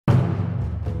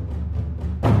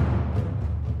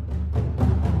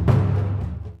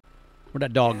Where'd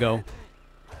that dog go?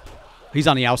 He's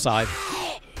on the outside.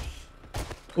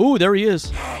 Ooh, there he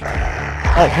is.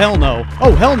 Oh, hell no.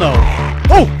 Oh, hell no.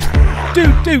 Oh!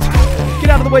 Dude. Get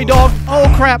out of the way, dog.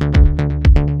 Oh, crap.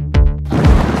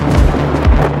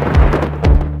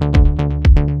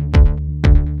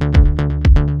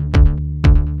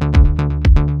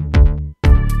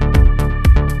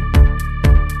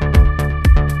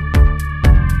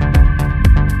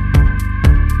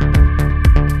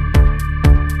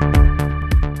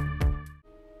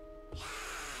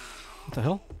 What the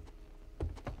hell?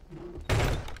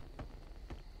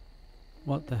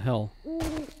 What the hell?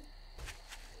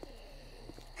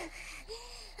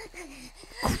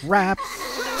 Crap.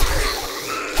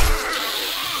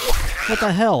 What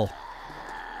the hell?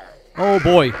 Oh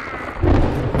boy.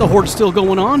 The Horde's still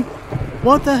going on?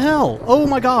 What the hell? Oh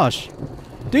my gosh.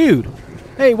 Dude.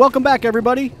 Hey, welcome back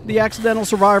everybody. The Accidental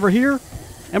Survivor here.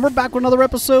 And we're back with another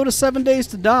episode of 7 Days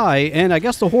to Die. And I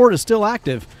guess the Horde is still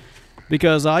active.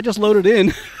 Because I just loaded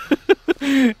in.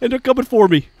 And they're coming for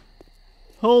me.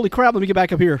 Holy crap, let me get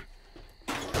back up here.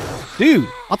 Dude,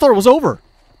 I thought it was over.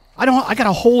 I got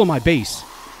a hole in my base.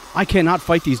 I cannot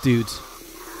fight these dudes.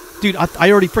 Dude,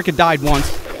 I already freaking died once.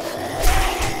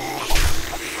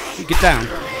 Get down.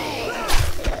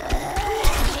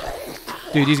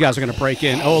 Dude, these guys are going to break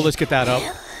in. Oh, let's get that up.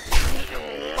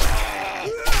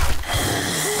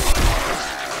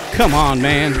 Come on,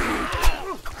 man.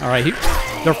 All right,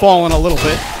 they're falling a little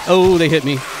bit. Oh, they hit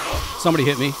me. Somebody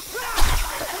hit me.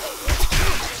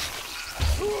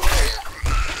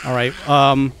 All right,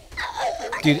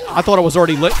 dude, I thought it was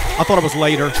already lit. I thought it was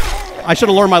later. I should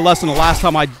have learned my lesson the last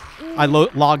time I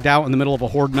logged out in the middle of a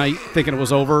Horde night thinking it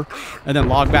was over and then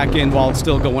logged back in while it's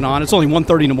still going on. It's only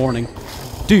 1:30 in the morning.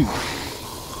 Dude.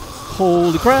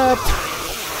 Holy crap.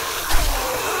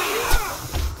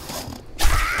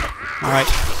 All right.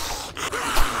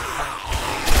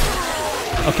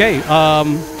 Okay,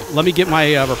 let me get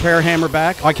my repair hammer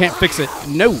back. Oh, I can't fix it.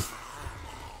 No.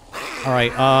 All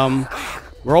right,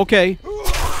 we're okay.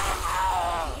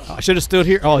 I should have stood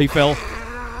here. Oh, he fell.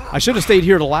 I should have stayed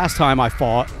here the last time I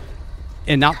fought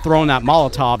and not thrown that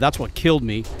Molotov. That's what killed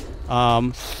me.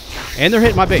 And they're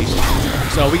hitting my base.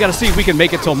 So we got to see if we can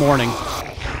make it till morning.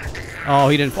 Oh,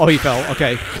 he didn't. Oh, he fell.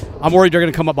 Okay. I'm worried they're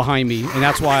going to come up behind me, and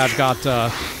that's why I've got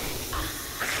to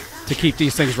keep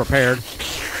these things repaired.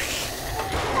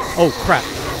 Oh, crap.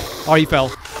 Oh, he fell.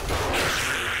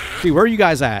 Dude, where are you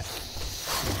guys at?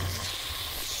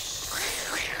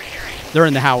 They're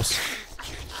in the house.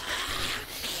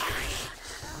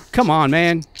 Come on,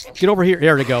 man. Get over here.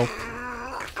 There we go.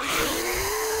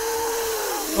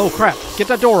 Oh, crap. Get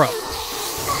that door up.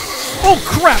 Oh,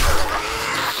 crap.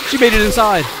 She made it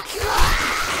inside.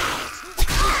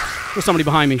 There's somebody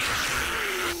behind me.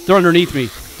 They're underneath me.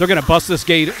 They're going to bust this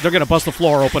gate. They're going to bust the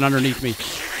floor open underneath me.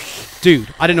 Dude,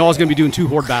 I didn't know I was going to be doing 2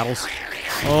 Horde battles.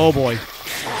 Oh, boy.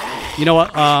 You know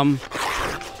what?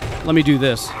 Let me do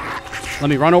this. Let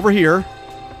me run over here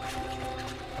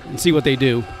and see what they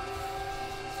do.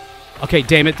 Okay,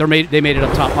 damn it. They made it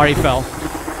up top. Already fell.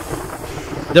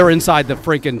 They're inside the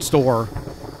freaking store.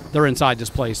 They're inside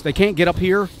this place. They can't get up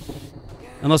here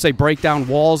unless they break down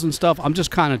walls and stuff. I'm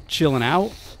just kind of chilling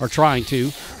out, or trying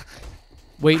to.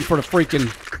 Waiting for the freaking...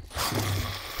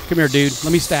 Come here, dude.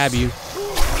 Let me stab you.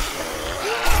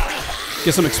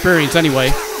 Get some experience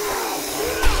anyway.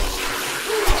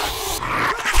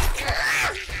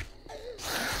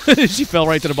 She fell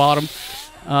right to the bottom.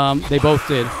 They both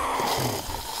did.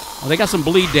 Well, they got some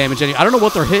bleed damage. I don't know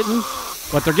what they're hitting,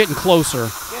 but they're getting closer.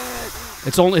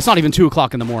 It's not even 2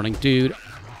 o'clock in the morning, dude.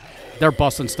 They're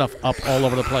busting stuff up all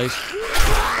over the place.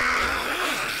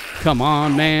 Come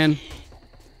on, man.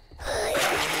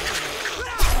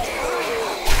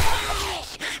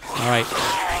 All right.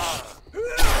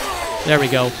 There we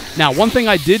go. Now, one thing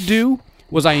I did do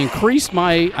was I increased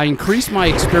my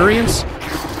experience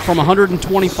from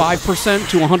 125%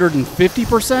 to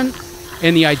 150%,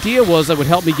 and the idea was that would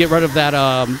help me get rid of that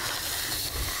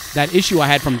that issue I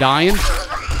had from dying.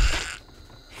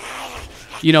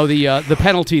 You know, the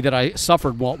penalty that I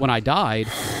suffered when I died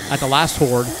at the last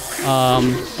Horde,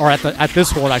 or at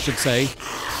this Horde, I should say.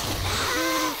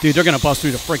 Dude, they're gonna bust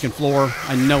through the freaking floor.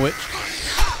 I know it.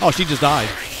 Oh, she just died.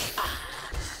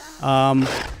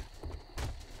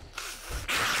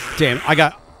 Damn, I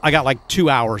got like 2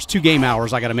 hours, 2 game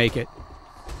hours. I got to make it.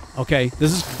 Okay,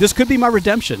 this could be my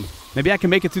redemption. Maybe I can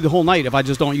make it through the whole night if I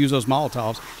just don't use those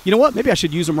Molotovs. You know what? Maybe I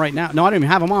should use them right now. No, I don't even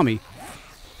have them on me.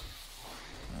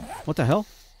 What the hell?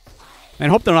 Man,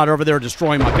 I hope they're not over there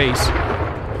destroying my base.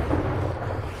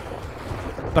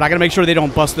 But I got to make sure they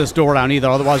don't bust this door down either.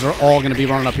 Otherwise, they're all going to be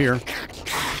running up here.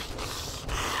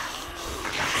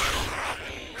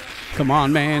 Come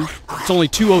on, man. It's only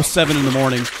 2:07 in the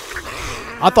morning.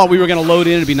 I thought we were going to load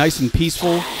in and be nice and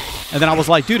peaceful. And then I was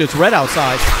like, dude, it's red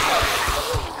outside.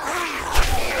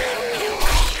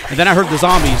 And then I heard the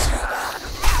zombies.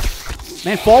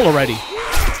 Man, fall already.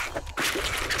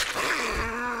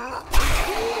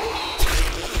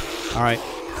 All right.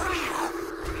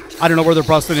 I don't know where they're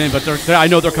busting in, but I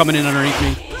know they're coming in underneath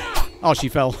me. Oh, she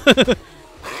fell. I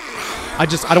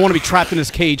don't want to be trapped in this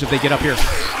cage if they get up here.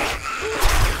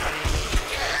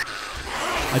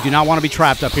 I do not want to be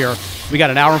trapped up here. We got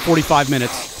an hour and 45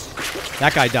 minutes.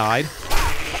 That guy died.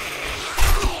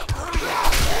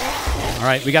 All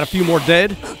right, we got a few more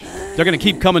dead. They're going to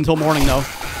keep coming till morning, though.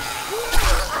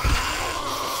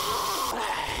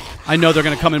 I know they're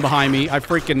going to come in behind me. I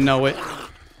freaking know it.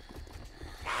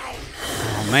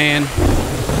 Oh, man.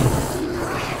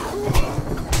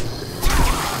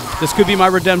 This could be my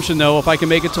redemption, though, if I can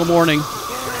make it till morning.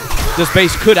 This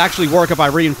base could actually work if I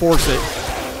reinforce it.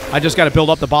 I just got to build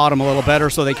up the bottom a little better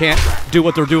so they can't do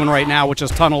what they're doing right now, which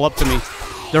is tunnel up to me.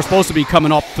 They're supposed to be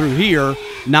coming up through here,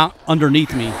 not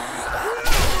underneath me.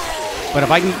 But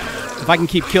if I can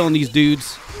keep killing these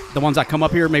dudes, the ones that come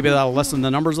up here, maybe that'll lessen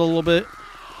the numbers a little bit,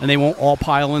 and they won't all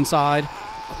pile inside.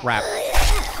 Crap.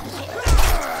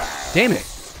 Damn it.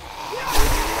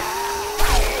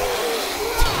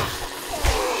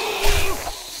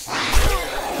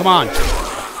 Come on.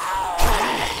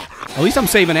 At least I'm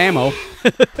saving ammo.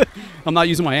 I'm not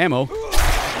using my ammo.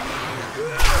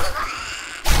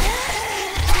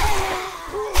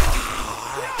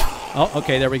 Oh,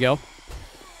 okay, there we go.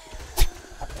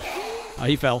 Oh,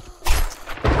 he fell.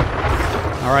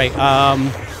 All right.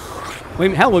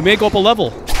 Wait, hell, we may go up a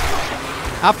level.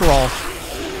 After all.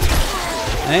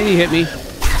 And he hit me.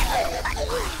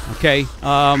 Okay.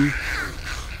 I'm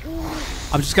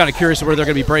just kind of curious where they're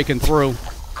going to be breaking through.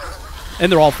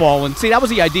 And they're all falling. See, that was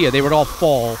the idea. They would all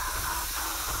fall.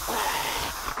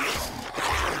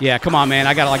 Yeah, come on, man.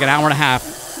 I got like an hour and a half.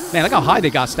 Man, look how high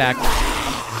they got stacked.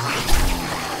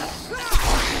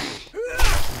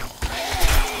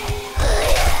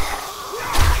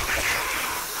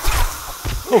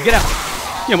 Oh, get out.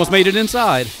 You almost made it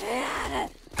inside.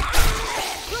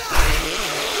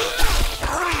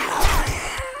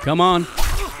 Come on.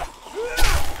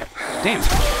 Damn.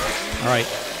 All right.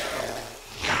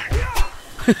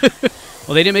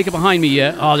 Well, they didn't make it behind me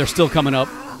yet. Oh, they're still coming up.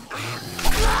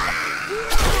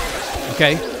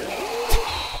 Okay.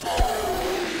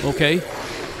 Okay.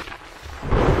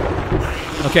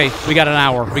 Okay, we got an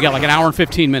hour. We got like an hour and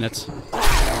 15 minutes.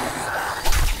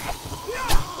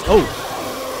 Oh.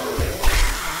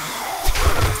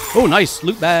 Oh, nice.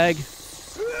 Loot bag.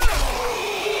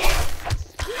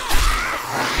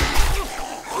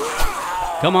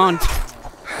 Come on.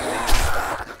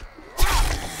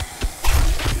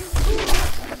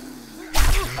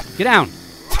 Get down.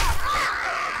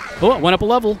 Oh, it went up a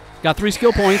level. Got 3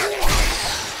 skill points.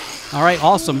 All right,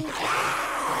 awesome.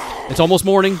 It's almost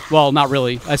morning. Well, not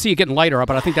really. I see it getting lighter up,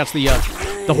 but I think that's the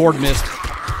Horde mist.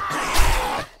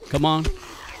 Come on.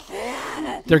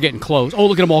 They're getting close. Oh,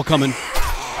 look at them all coming.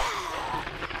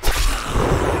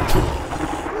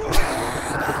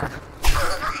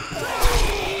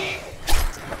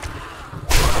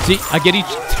 See, I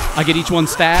get each one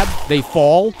stabbed. They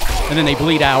fall, and then they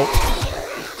bleed out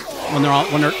when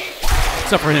they're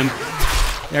except for him.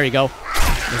 There you go.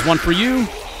 There's one for you.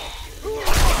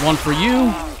 One for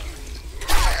you.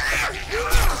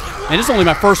 And this is only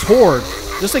my first Horde.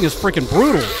 This thing is freaking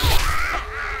brutal.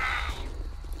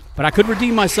 But I could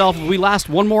redeem myself if we last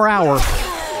one more hour.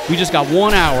 We just got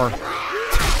 1 hour.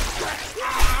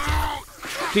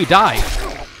 Dude, die.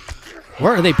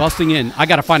 Where are they busting in? I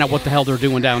gotta find out what the hell they're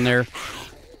doing down there.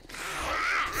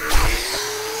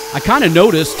 I kind of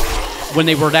noticed when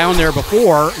they were down there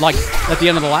before, like at the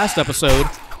end of the last episode,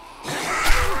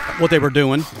 what they were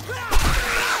doing.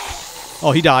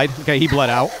 Oh, he died. Okay, he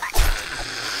bled out.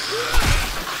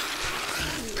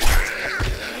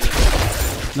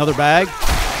 Another bag.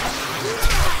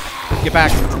 Get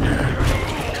back.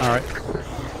 All right.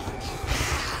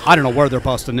 I don't know where they're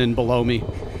busting in below me.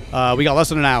 We got less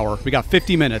than an hour. We got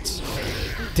 50 minutes.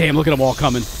 Damn, look at them all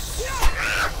coming.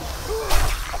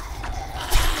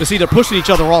 You see, they're pushing each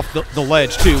other off the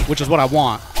ledge, too, which is what I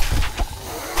want.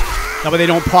 That way they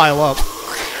don't pile up.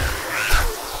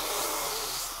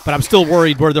 But I'm still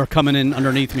worried where they're coming in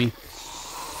underneath me.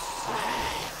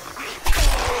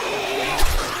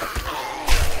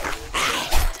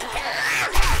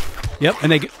 Yep,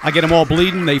 and I get them all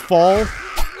bleeding. They fall,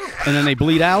 and then they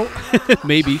bleed out.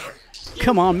 Maybe.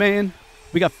 Come on, man.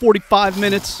 We got 45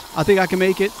 minutes. I think I can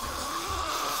make it.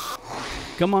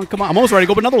 Come on, come on. I'm almost ready to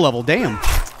go up another level. Damn.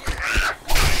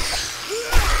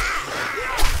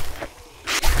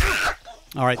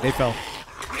 All right, they fell.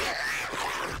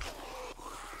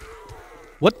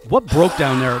 What broke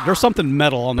down there? There's something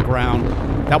metal on the ground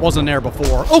that wasn't there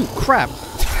before. Oh, crap.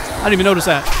 I didn't even notice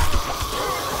that.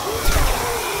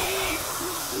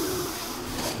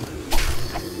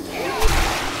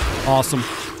 Awesome.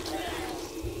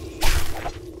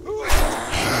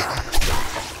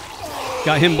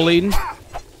 Got him bleeding.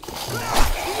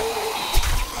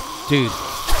 Dude,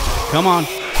 come on.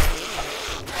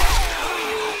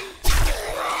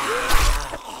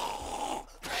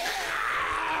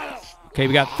 Okay,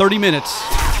 we got 30 minutes.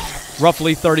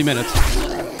 Roughly 30 minutes.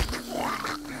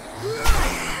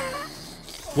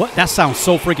 What? That sounds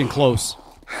so freaking close.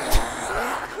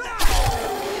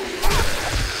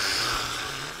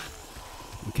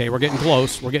 Okay, we're getting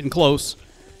close. We're getting close.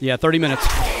 Yeah, 30 minutes.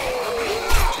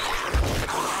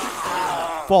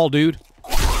 Fall, dude.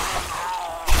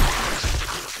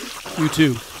 You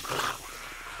too.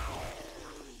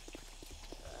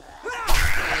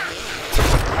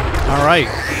 All right.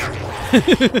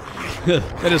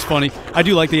 That is funny. I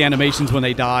do like the animations when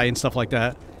they die and stuff like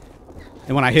that.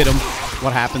 And when I hit them,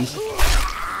 what happens?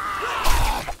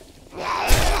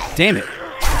 Damn it.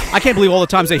 I can't believe all the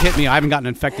times they hit me, I haven't gotten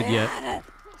infected yet.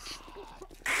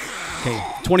 Okay,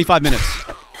 25 minutes.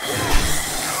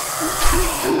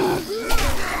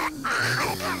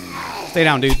 Stay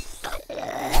down, dude.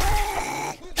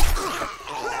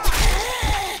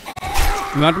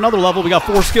 We got another level. We got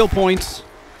 4 skill points.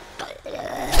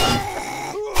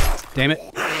 Damn it.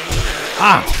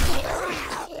 Ah!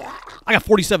 I got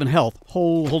 47 health.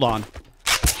 Hold on.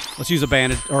 Let's use a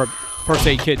bandage or a first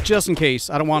aid kit just in case.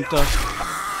 I don't want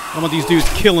these dudes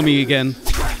killing me again.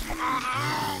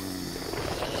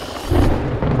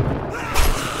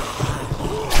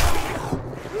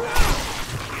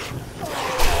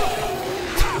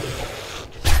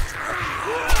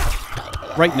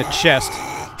 Right in the chest.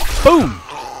 Boom!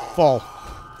 Fall.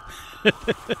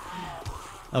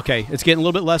 Okay, it's getting a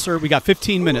little bit lesser. We got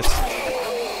 15 minutes.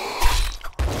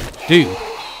 Dude.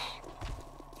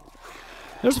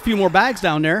 There's a few more bags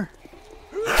down there.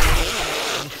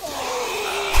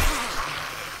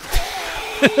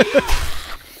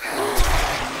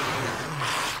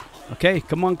 Okay,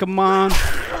 come on, come on.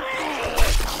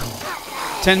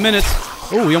 10 minutes.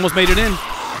 Oh, we almost made it in.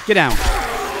 Get down.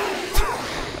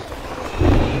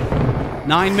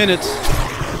 9 minutes.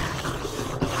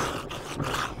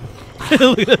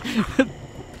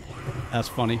 That's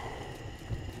funny.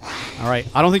 All right.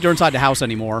 I don't think they're inside the house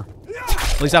anymore.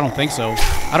 At least I don't think so.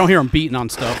 I don't hear them beating on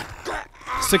stuff.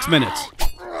 6 minutes.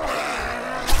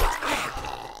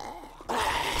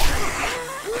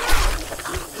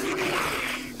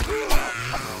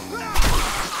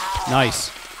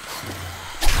 Nice.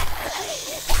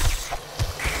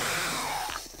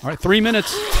 All right. 3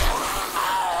 minutes.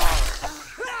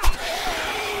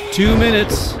 2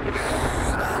 minutes.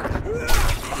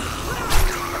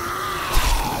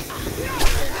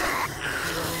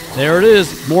 There it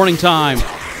is. Morning time.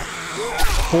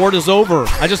 Horde is over.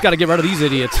 I just got to get rid of these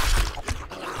idiots.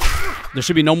 There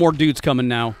should be no more dudes coming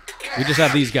now. We just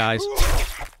have these guys.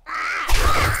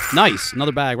 Nice.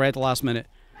 Another bag right at the last minute.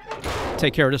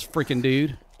 Take care of this freaking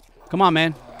dude. Come on,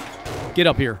 man. Get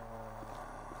up here.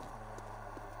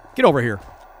 Get over here.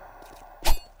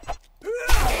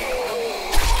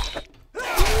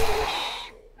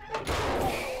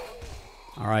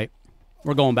 All right.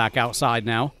 We're going back outside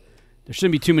now. There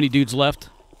shouldn't be too many dudes left.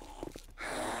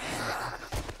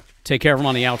 Take care of them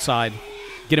on the outside.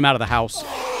 Get them out of the house.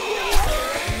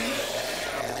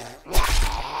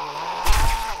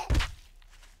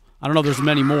 I don't know if there's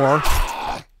many more.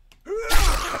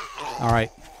 All right.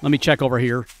 Let me check over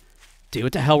here. Dude,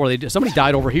 what the hell were they doing? Somebody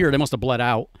died over here. They must have bled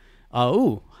out.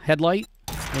 Ooh, headlight.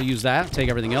 We'll use that. Take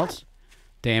everything else.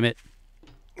 Damn it.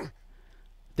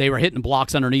 They were hitting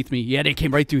blocks underneath me. Yeah, they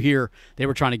came right through here. They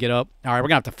were trying to get up. All right, we're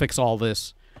going to have to fix all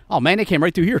this. Oh, man, they came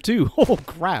right through here, too. Oh,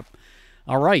 crap.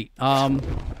 All right. Well,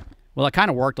 that kind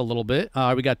of worked a little bit.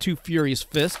 We got 2 Furious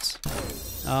Fists.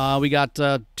 We got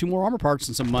 2 more armor parts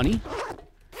and some money.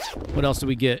 What else did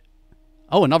we get?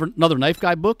 Oh, another knife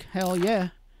guide book. Hell yeah.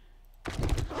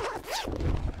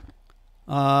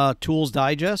 Tools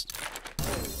Digest.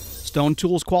 Stone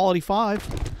Tools Quality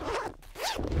 5.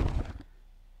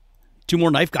 2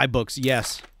 more knife guide books,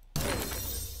 yes.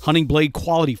 Hunting Blade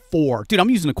Quality 4. Dude, I'm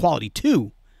using a Quality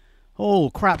 2. Oh,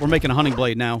 crap, we're making a hunting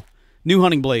blade now. New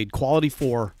hunting blade, Quality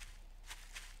 4.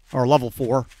 Or level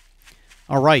 4.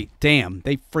 All right, damn,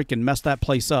 they freaking messed that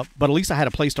place up. But at least I had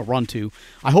a place to run to.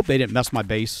 I hope they didn't mess my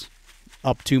base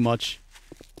up too much.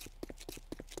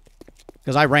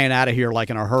 Because I ran out of here like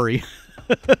in a hurry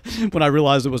when I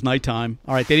realized it was nighttime.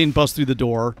 All right, they didn't bust through the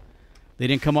door. They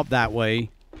didn't come up that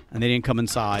way, and they didn't come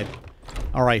inside.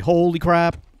 All right, holy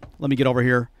crap. Let me get over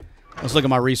here. Let's look at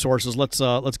my resources. Let's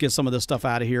get some of this stuff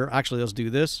out of here. Actually, let's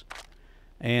do this.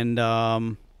 And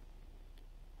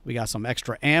we got some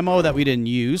extra ammo that we didn't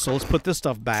use, so let's put this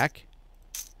stuff back.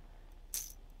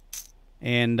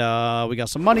 And we got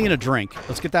some money and a drink.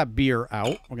 Let's get that beer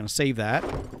out. We're going to save that.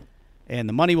 And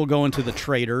the money will go into the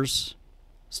traders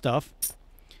stuff.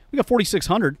 We got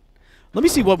 4,600. Let me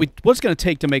see what's going to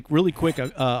take to make really quick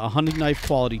a hunting knife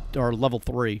quality, or level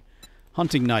 3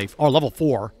 hunting knife, or level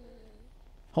 4.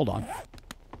 Hold on.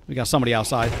 We got somebody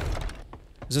outside.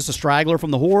 Is this a straggler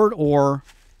from the Horde, or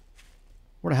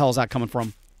where the hell is that coming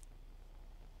from?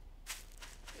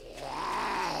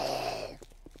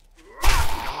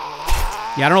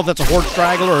 Yeah, I don't know if that's a Horde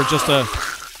straggler or just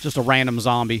a random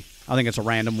zombie. I think it's a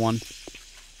random one.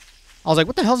 I was like,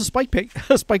 what the hell is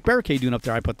a spike barricade doing up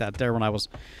there? I put that there when I was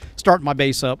starting my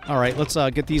base up. All right, let's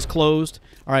get these closed.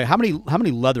 All right, how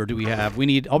many leather do we have? We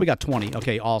need, oh, we got 20.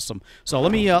 Okay, awesome. So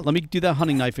let me do that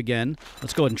hunting knife again.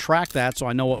 Let's go ahead and track that so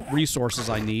I know what resources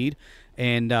I need.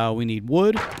 And we need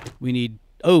wood. We need,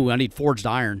 oh, I need forged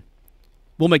iron.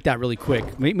 We'll make that really quick.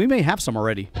 We may have some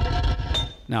already.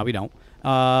 No, we don't.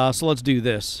 So let's do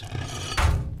this.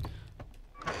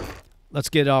 Let's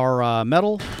get our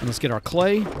metal, and let's get our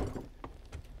clay.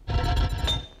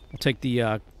 We'll take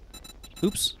the,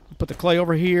 oops, put the clay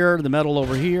over here, the metal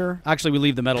over here. Actually, we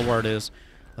leave the metal where it is.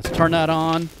 Let's turn that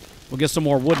on. We'll get some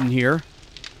more wood in here.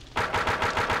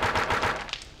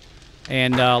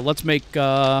 And let's make,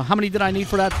 how many did I need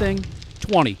for that thing?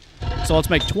 20. So let's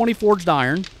make 20 forged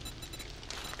iron.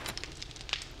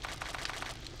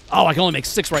 Oh, I can only make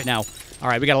 6 right now. All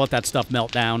right, we got to let that stuff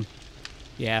melt down.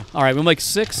 Yeah. All right, we'll make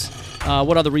 6.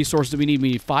 What other resources do we need?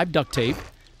 We need 5 duct tape.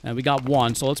 And we got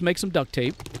 1, so let's make some duct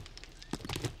tape.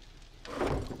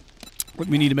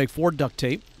 We need to make 4 duct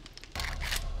tape.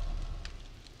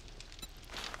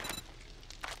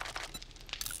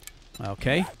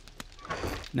 Okay.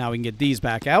 Now we can get these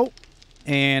back out.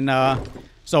 And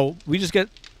so we just get,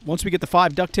 once we get the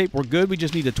 5 duct tape, we're good. We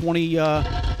just need the 20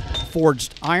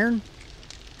 forged iron.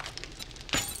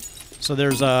 So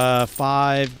there's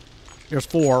 5, there's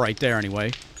 4 right there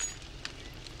anyway.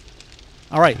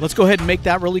 All right, let's go ahead and make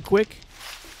that really quick.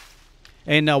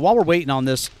 And while we're waiting on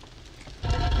this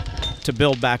to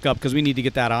build back up, because we need to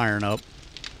get that iron up.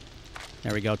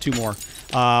 There we go, 2 more.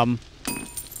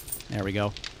 There we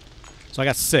go. So I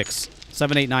got 6,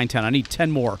 7, 8, 9, 10. I need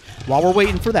 10 more. While we're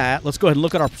waiting for that, let's go ahead and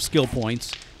look at our skill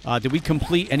points. Did we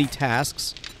complete any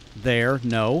tasks there?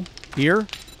 No. Here?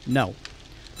 No.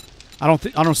 I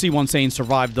don't see one saying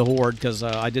survived the Horde, because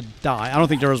I did die. I don't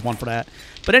think there is one for that.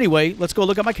 But anyway, let's go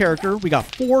look at my character. We got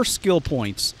 4 skill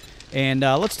points. And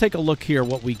let's take a look here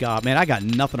what we got. Man, I got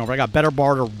nothing over. I got better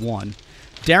barter 1.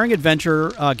 Daring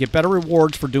adventure, get better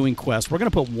rewards for doing quests. We're going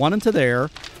to put 1 into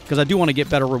there, because I do want to get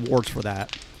better rewards for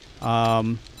that.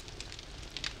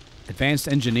 Advanced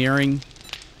engineering.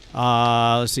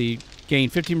 Let's see.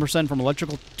 Gain 15% from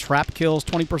electrical trap kills,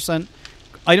 20%.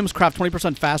 Items craft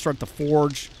 20% faster at the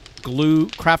forge.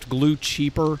 Craft glue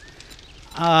cheaper.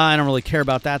 I don't really care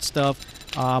about that stuff.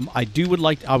 I would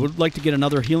like to get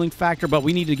another healing factor, but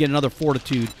we need to get another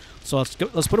fortitude. So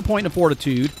let's put a point in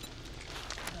fortitude.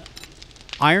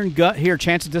 Iron gut here,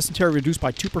 chance of dysentery reduced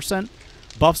by 2%.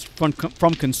 Buffs from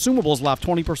consumables last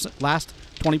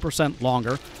 20%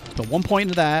 longer. Put 1 point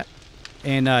into that,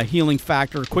 and healing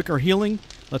factor, quicker healing.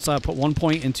 Let's put 1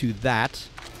 point into that.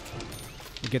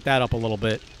 We'll get that up a little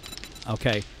bit.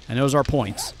 Okay, and those are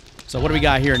points. So what do we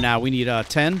got here now? We need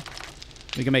 10.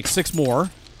 We can make 6 more.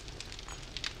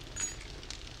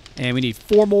 And we need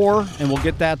 4 more, and we'll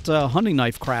get that hunting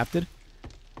knife crafted.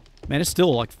 Man, it's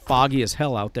still like foggy as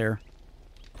hell out there.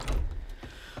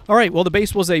 All right, well, the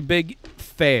base was a big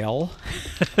fail.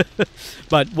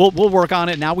 But we'll work on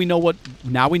it. Now we know where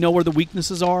the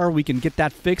weaknesses are. We can get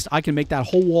that fixed. I can make that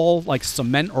whole wall like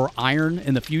cement or iron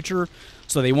in the future,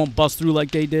 so they won't bust through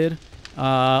like they did.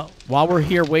 While we're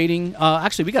here waiting,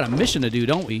 actually, we got a mission to do,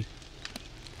 don't we?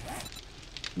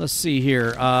 Let's see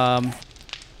here.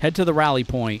 Head to the rally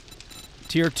point.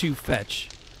 Tier 2 fetch.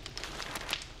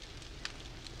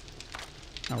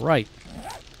 All right.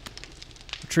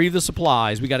 Retrieve the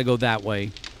supplies. We got to go that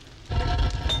way.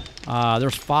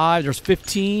 There's 5. There's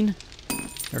 15.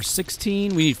 There's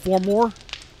 16. We need 4 more.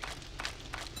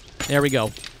 There we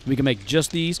go. We can make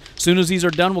just these. As soon as these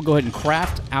are done, we'll go ahead and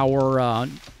craft our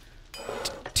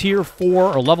Tier 4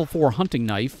 or Level 4 hunting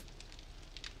knife.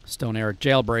 Stone arrow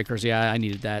jailbreakers. Yeah, I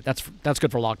needed that. That's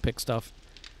good for lockpick stuff.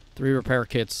 3 repair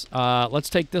kits. Let's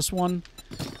take this one.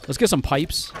 Let's get some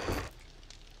pipes.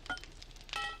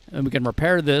 And we can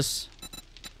repair this.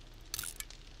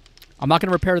 I'm not going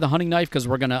to repair the hunting knife because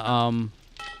we're going to,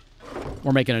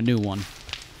 we're making a new one.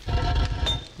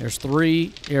 There's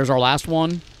 3. Here's our last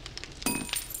one.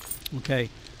 Okay.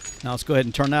 Now let's go ahead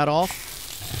and turn that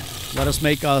off. Let us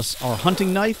make us our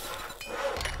hunting knife.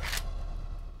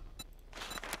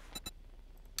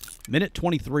 Minute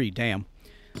 23, damn.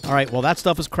 All right, well, that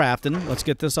stuff is crafting. Let's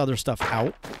get this other stuff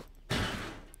out.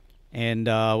 And,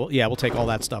 yeah, we'll take all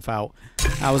that stuff out.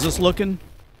 How is this looking?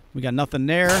 We got nothing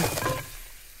there.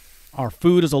 Our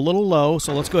food is a little low,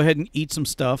 so let's go ahead and eat some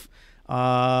stuff.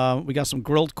 We got some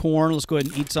grilled corn. Let's go ahead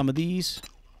and eat some of these.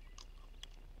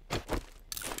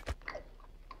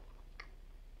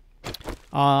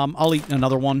 I'll eat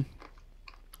another one.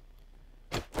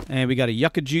 And we got a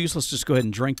yucca juice. Let's just go ahead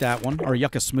and drink that one. Or a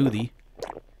yucca smoothie.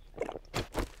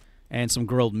 And some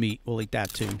grilled meat. We'll eat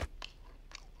that too.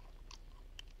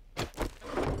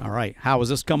 All right. How is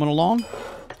this coming along?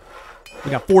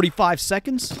 We got 45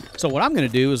 seconds. So what I'm going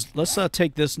to do is let's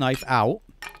take this knife out.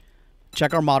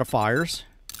 Check our modifiers.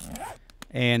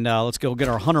 And let's go get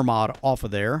our hunter mod off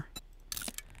of there.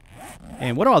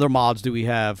 And what other mods do we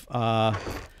have?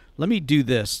 Let me do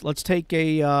this. Let's take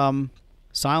a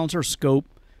silencer scope,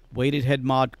 weighted head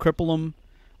mod, cripple 'em,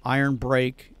 iron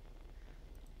brake,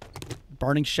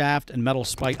 burning shaft, and metal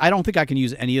spike. I don't think I can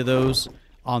use any of those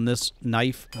on this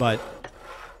knife, but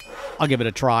I'll give it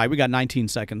a try. We got 19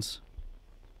 seconds.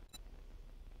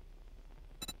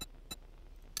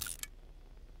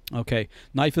 Okay,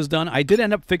 knife is done. I did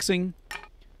end up fixing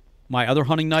my other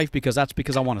hunting knife because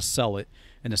I want to sell it,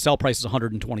 and the sell price is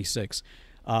 126.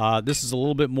 This is a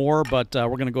little bit more, but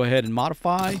we're going to go ahead and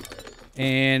modify,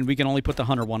 and we can only put the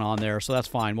hunter one on there, so that's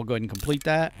fine. We'll go ahead and complete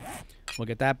that. We'll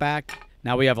get that back.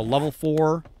 Now we have a level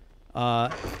 4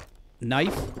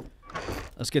 knife.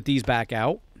 Let's get these back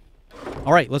out.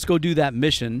 All right, let's go do that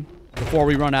mission before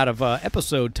we run out of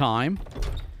episode time.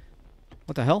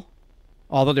 What the hell?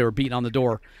 Although they were beating on the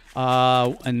door.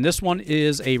 And this one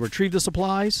is a retrieve the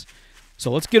supplies.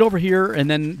 So let's get over here, and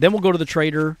then we'll go to the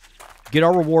trader, get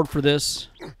our reward for this,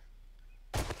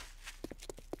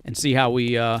 and see how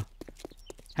we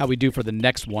do for the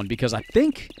next one. Because I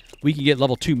think we can get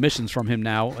level 2 missions from him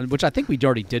now, which I think we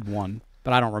already did one,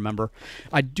 but I don't remember.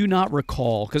 I do not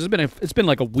recall because it's been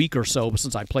like a week or so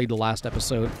since I played the last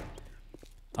episode.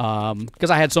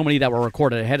 Because I had so many that were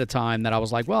recorded ahead of time that I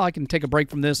was like, well, I can take a break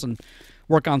from this and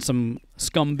work on some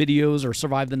scum videos or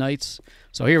survive the nights.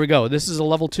 So here we go. This is a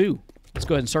level 2. Let's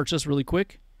go ahead and search this really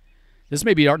quick. This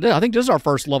may be I think this is our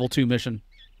first level 2 mission.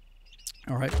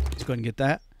 All right, let's go ahead and get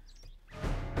that.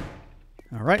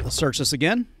 All right, let's search this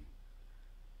again.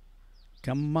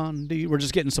 Come on, dude. We're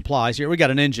just getting supplies here. We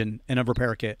got an engine and a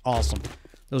repair kit. Awesome.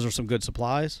 Those are some good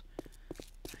supplies.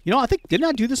 You know, didn't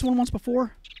I do this one once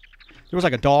before? There was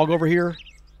like a dog over here.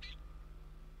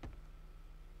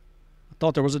 I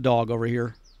thought there was a dog over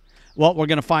here. Well, we're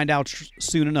going to find out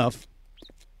soon enough.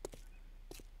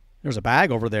 There's a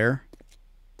bag over there.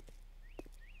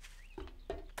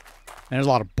 And there's a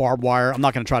lot of barbed wire. I'm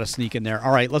not going to try to sneak in there.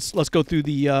 All right, let's go through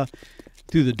the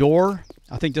door.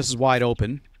 I think this is wide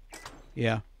open.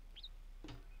 Yeah.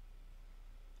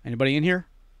 Anybody in here?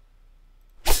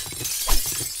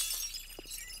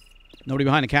 Nobody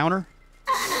behind the counter?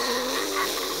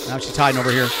 Now she's hiding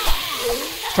over here.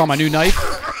 Let's try my new knife.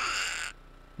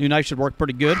 New knife should work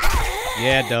pretty good.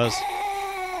 Yeah, it does.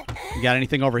 You got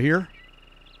anything over here?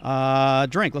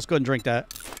 Drink. Let's go ahead and drink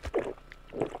that.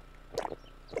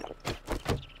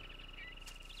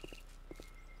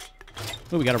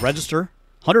 Oh, we got a register.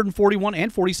 141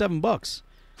 and 47 bucks.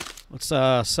 Let's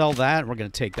sell that. We're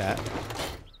going to take that.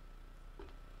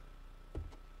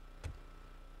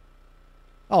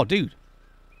 Oh, dude.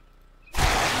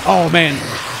 Oh, man.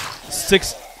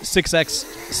 6x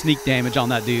sneak damage on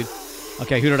that dude.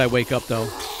 Okay, who did I wake up, though?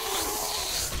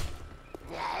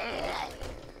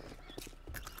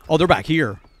 Oh, they're back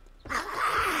here.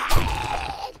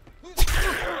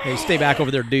 Hey, stay back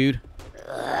over there, dude.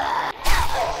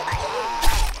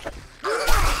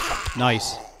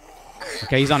 Nice.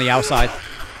 Okay, he's on the outside.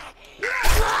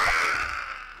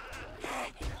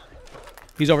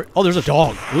 He's over. Oh, there's a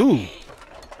dog. Ooh.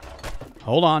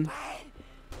 Hold on.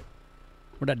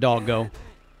 Where'd that dog go?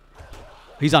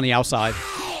 He's on the outside.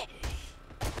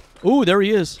 Ooh, there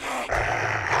he is.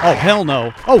 Oh, hell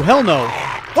no. Oh, hell no.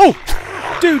 Oh!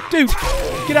 Dude.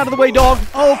 Get out of the way, dog.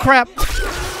 Oh, crap.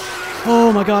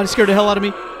 Oh, my God. He scared the hell out of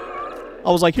me. I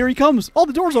was like, here he comes. Oh,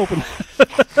 the door's open.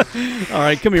 All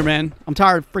right, come here, man. I'm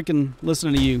tired of freaking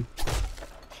listening to you.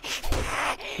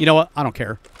 You know what? I don't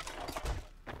care.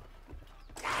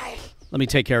 Let me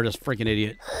take care of this freaking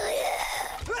idiot.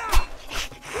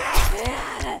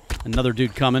 Another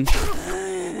dude coming.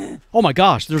 Oh, my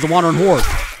gosh. There's a wandering horde.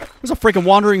 There's a freaking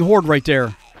wandering horde right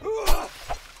there.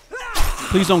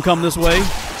 Please don't come this way.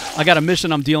 I got a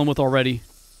mission I'm dealing with already.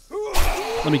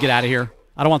 Let me get out of here.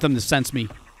 I don't want them to sense me.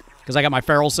 Because I got my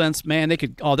feral sense. Man, they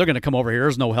could... Oh, they're going to come over here.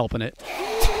 There's no helping it.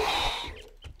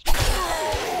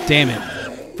 Damn it.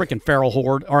 Freaking feral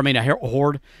horde. Or, I mean, a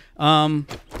horde.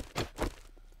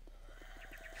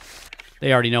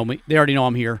 They already know me. They already know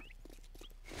I'm here.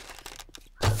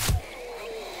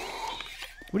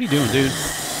 What are you doing, dude?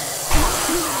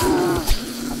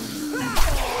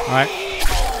 Alright.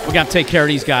 We gotta take care of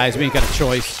these guys. We ain't got a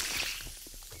choice.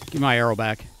 Give me my arrow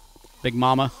back. Big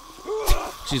Mama.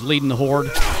 She's leading the horde.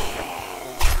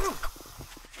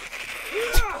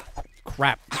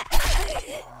 Crap.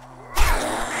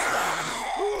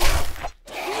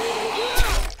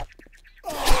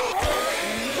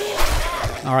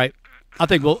 Alright. I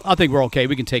think we're okay.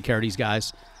 We can take care of these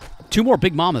guys. 2 more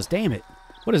Big Mamas. Damn it.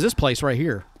 What is this place right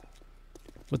here?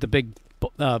 With the big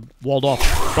walled off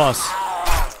bus.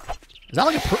 Is that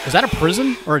like is that a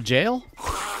prison or a jail?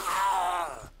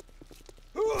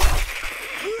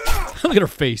 Look at her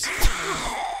face.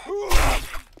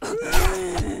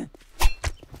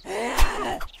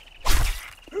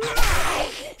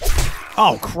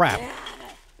 Oh crap.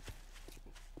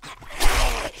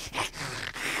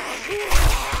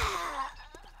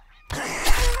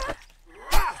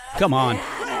 Come on.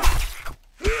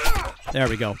 There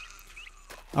we go.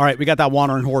 All right, we got that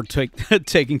wandering horde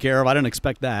taken care of. I didn't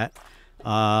expect that.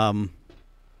 What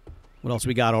else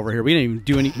we got over here? We didn't even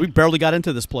do any... We barely got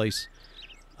into this place.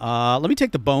 Let me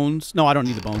take the bones. No, I don't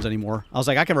need the bones anymore. I was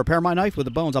like, I can repair my knife with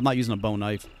the bones. I'm not using a bone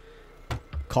knife.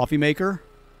 Coffee maker.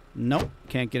 Nope.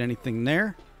 Can't get anything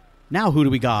there. Now who do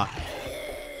we got?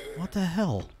 What the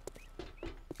hell?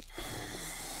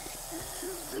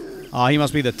 Oh, he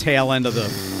must be the tail end of the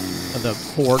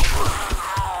horde.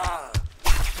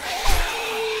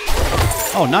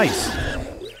 Oh, nice.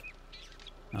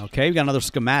 Okay, we got another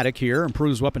schematic here.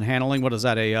 Improves weapon handling. What is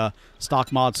that? A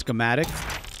stock mod schematic.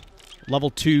 Level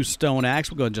 2 stone axe.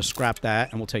 We'll go ahead and just scrap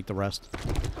that, and we'll take the rest.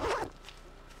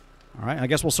 All right, I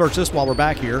guess we'll search this while we're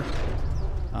back here.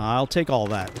 I'll take all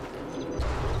that.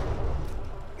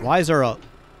 Why is there a...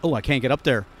 Oh, I can't get up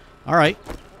there. All right.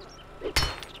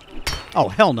 Oh,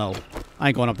 hell no. I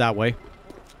ain't going up that way.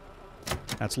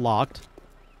 That's locked.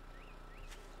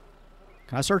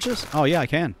 Can I search this? Oh, yeah, I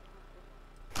can.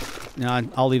 No,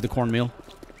 I'll leave the cornmeal.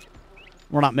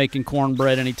 We're not making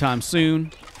cornbread anytime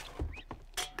soon.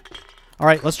 All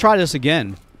right, let's try this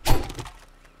again.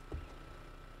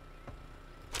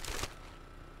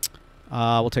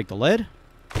 We'll take the lead.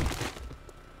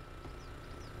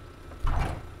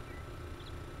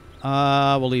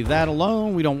 We'll leave that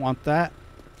alone. We don't want that.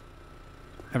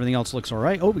 Everything else looks all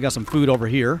right. Oh, we got some food over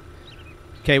here.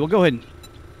 Okay, we'll go ahead and...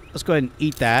 Let's go ahead and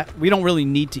eat that. We don't really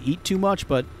need to eat too much,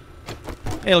 but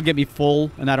it'll get me full,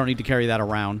 and I don't need to carry that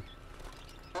around.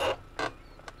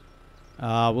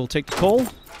 We'll take the coal.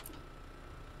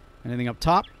 Anything up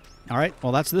top? All right,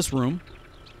 well, that's this room.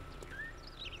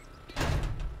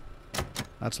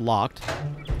 That's locked.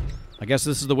 I guess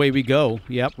this is the way we go.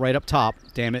 Yep, right up top.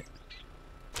 Damn it.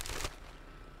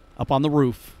 Up on the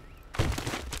roof.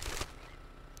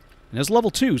 And it's level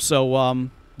 2, so,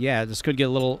 yeah, this could get a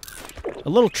little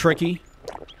tricky.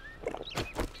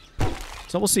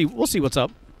 So we'll see what's up.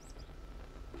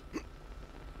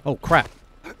 Oh crap.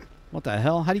 What the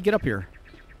hell? How do you get up here?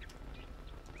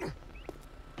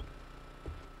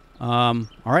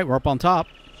 Alright, we're up on top.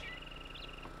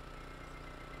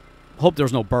 Hope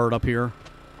there's no bird up here.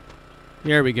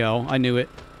 There we go. I knew it.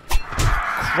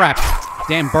 Crap.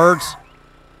 Damn birds.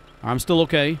 I'm still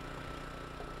okay. What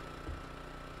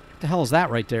the hell is that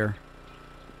right there?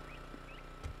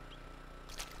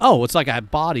 Oh, it's like a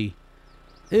body.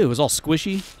 Ew, it was all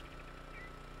squishy.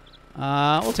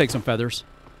 We'll take some feathers.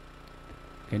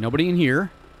 Okay, nobody in here.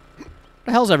 Where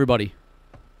the hell's everybody?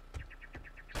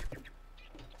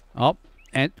 Oh,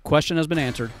 and question has been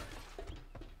answered.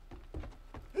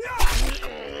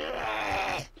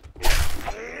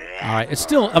 Alright, it's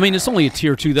still... I mean, it's only a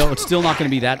tier 2, though. It's still not going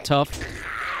to be that tough.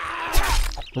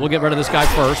 But we'll get rid of this guy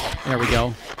first. There we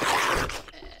go.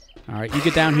 Alright, you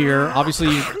get down here.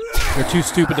 Obviously... You're too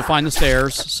stupid to find the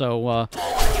stairs, so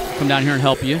come down here and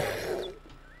help you.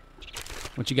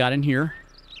 What you got in here?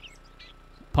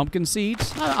 Pumpkin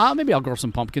seeds? Maybe I'll grow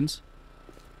some pumpkins.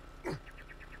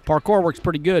 Parkour works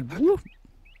pretty good. Woo.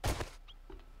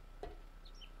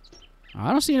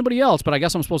 I don't see anybody else, but I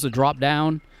guess I'm supposed to drop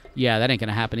down. Yeah, that ain't going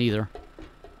to happen either.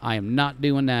 I am not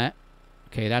doing that.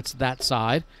 Okay, that's that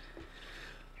side.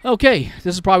 Okay,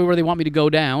 this is probably where they want me to go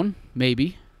down.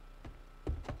 Maybe.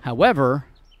 However...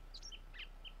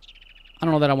 I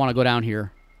don't know that I want to go down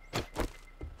here.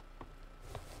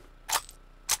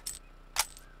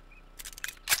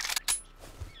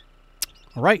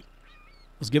 All right.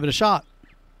 Let's give it a shot.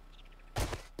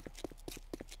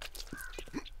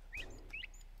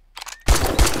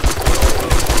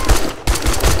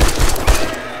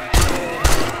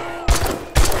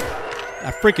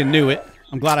 I freaking knew it.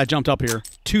 I'm glad I jumped up here.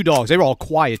 2 dogs. They were all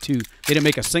quiet, too. They didn't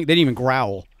make a sing. They didn't even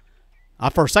growl.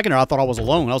 For a second there, I thought I was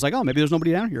alone. I was like, oh, maybe there's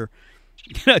nobody down here.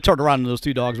 I turned around and those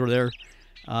 2 dogs were there.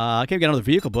 I can't get another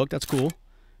vehicle book. That's cool.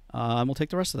 We'll take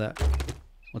the rest of that.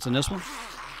 What's in this one?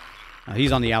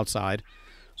 He's on the outside,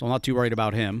 so I'm not too worried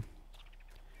about him.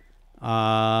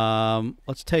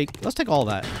 Let's take all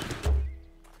that.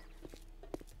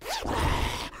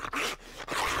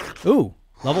 Ooh,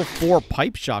 level 4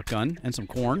 pipe shotgun and some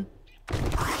corn.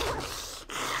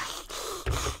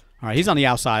 All right, he's on the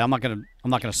outside. I'm not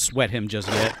gonna sweat him just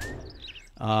yet.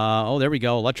 Oh, there we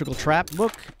go. Electrical trap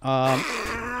book.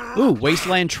 Ooh,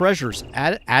 Wasteland Treasures.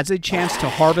 Adds a chance to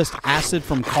harvest acid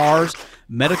from cars,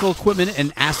 medical equipment,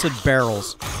 and acid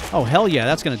barrels. Oh, hell yeah.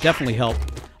 That's going to definitely help.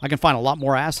 I can find a lot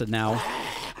more acid now.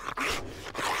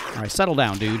 All right, settle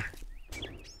down, dude.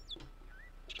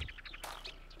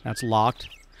 That's locked.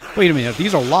 Wait a minute. If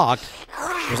these are locked,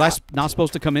 was I not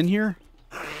supposed to come in here?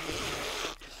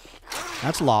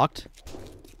 That's locked.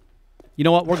 You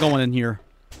know what? We're going in here.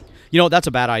 You know what? That's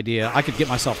a bad idea. I could get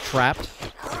myself trapped.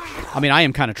 I mean, I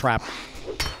am kind of trapped.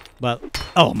 But,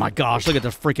 oh my gosh, look at the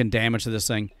freaking damage to this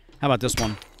thing. How about this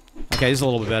one? Okay, this is a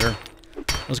little bit better.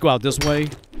 Let's go out this way.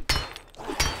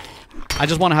 I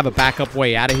just want to have a backup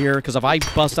way out of here, because if I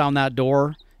bust down that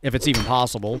door, if it's even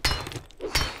possible,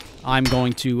 I'm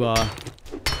going to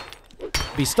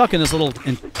be stuck in this little...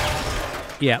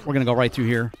 Yeah, we're going to go right through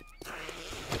here.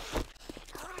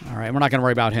 All right, we're not going to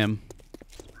worry about him.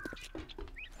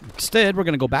 Instead, we're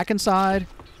going to go back inside.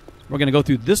 We're going to go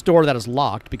through this door that is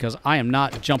locked because I am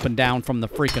not jumping down from the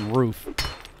freaking roof.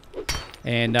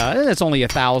 And it's only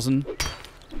 1,000.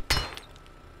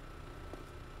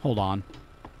 Hold on.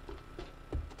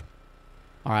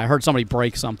 All right, I heard somebody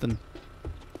break something.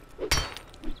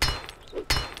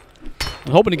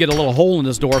 I'm hoping to get a little hole in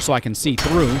this door so I can see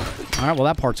through. All right, well,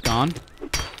 that part's gone.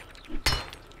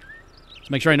 Let's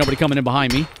make sure ain't nobody coming in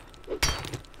behind me.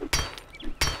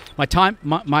 My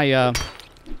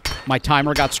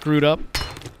timer got screwed up,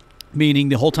 meaning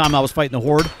the whole time I was fighting the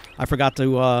Horde, I forgot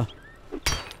to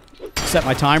set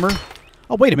my timer.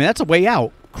 Oh, wait a minute. That's a way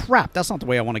out. Crap, that's not the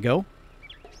way I want to go.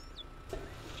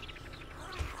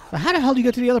 But how the hell do you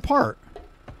get to the other part?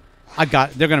 They're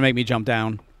going to make me jump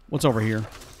down. What's over here?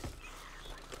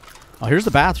 Oh, here's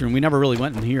the bathroom. We never really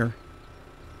went in here.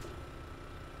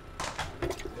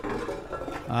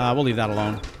 We'll leave that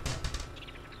alone.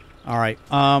 All right.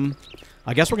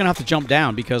 I guess we're going to have to jump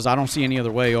down because I don't see any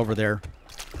other way over there.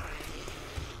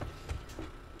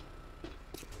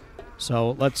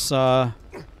 So let's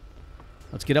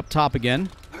get up top again.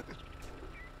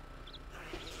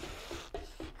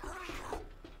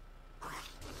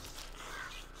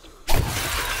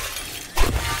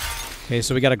 Okay,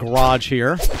 so we got a garage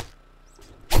here.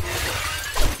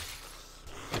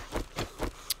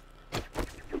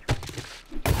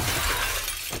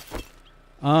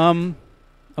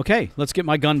 Okay, let's get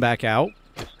my gun back out.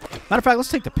 Matter of fact, let's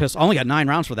take the pistol. I only got 9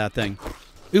 rounds for that thing.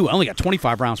 Ooh, I only got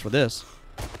 25 rounds for this.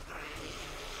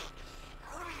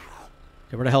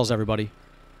 Okay, where the hell is everybody?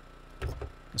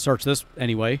 Search this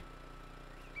anyway.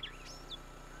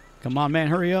 Come on, man,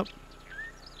 hurry up.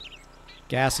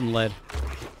 Gas and lead.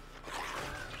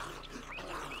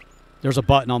 There's a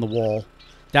button on the wall.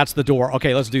 That's the door.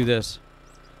 Okay, let's do this.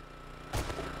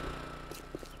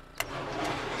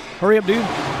 Hurry up, dude.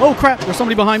 Oh, crap. There's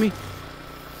somebody behind me.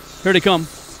 Here they come.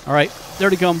 All right. There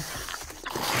they come.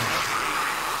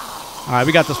 All right,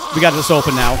 we got this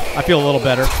open now. I feel a little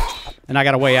better. And I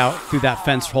got a way out through that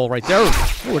fence hole right there.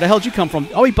 Oh, where the hell did you come from?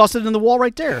 Oh, he busted in the wall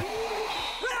right there.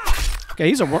 Okay,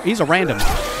 he's a random.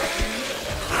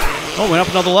 Oh, went up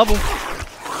another level.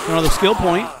 Another skill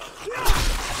point.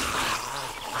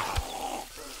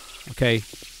 Okay.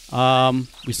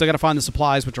 We still got to find the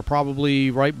supplies, which are probably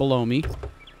right below me.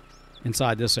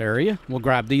 Inside this area. We'll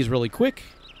grab these really quick.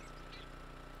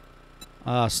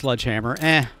 Sledgehammer.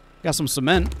 Got some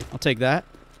cement. I'll take that.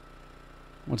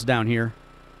 What's down here?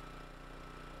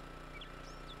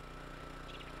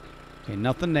 Okay,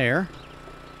 nothing there.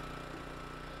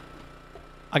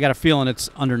 I got a feeling it's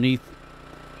underneath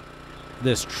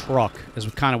this truck is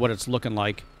kind of what it's looking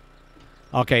like.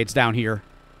 Okay, it's down here.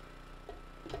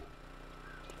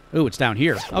 Ooh, it's down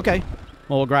here. Okay.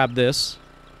 Well, we'll grab this.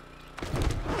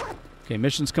 Okay,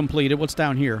 mission's completed. What's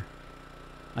down here?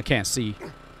 I can't see.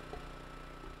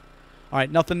 All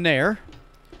right, nothing there.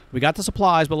 We got the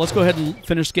supplies, but let's go ahead and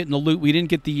finish getting the loot. We didn't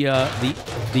get the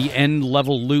end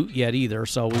level loot yet either,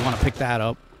 so we want to pick that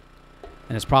up.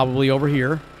 And it's probably over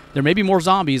here. There may be more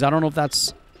zombies. I don't know if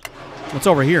that's... What's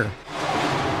over here?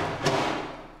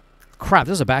 Crap,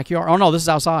 this is a backyard. Oh, no, this is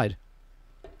outside.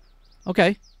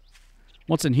 Okay.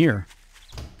 What's in here?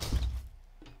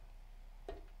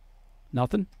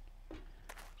 Nothing?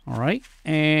 All right.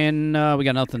 And we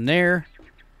got nothing there.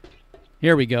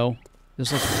 Here we go.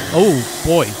 This looks... Oh,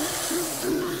 boy.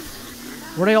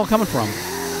 Where are they all coming from?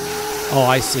 Oh,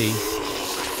 I see.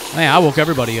 Man, I woke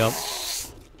everybody up.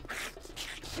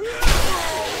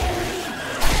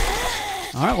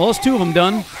 All right, well, there's 2 of them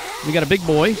done. We got a big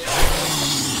boy.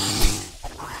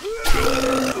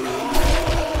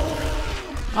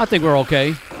 I think we're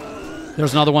okay.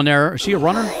 There's another one there. Is she a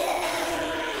runner?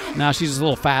 Nah, she's a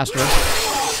little faster.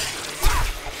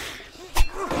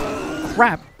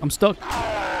 Crap, I'm stuck.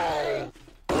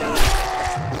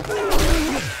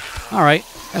 All right,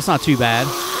 that's not too bad.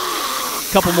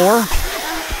 Couple more.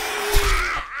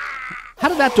 How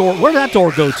did that door... Where did that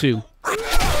door go to?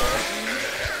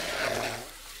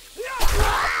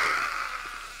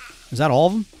 Is that all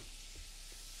of them?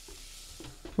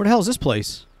 Where the hell is this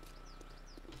place?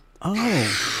 Oh.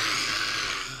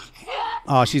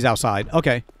 Oh, she's outside.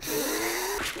 Okay.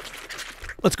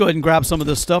 Let's go ahead and grab some of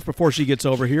this stuff before she gets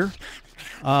over here.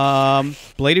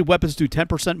 Bladed weapons do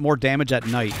 10% more damage at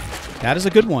night. That is a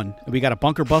good one. We got a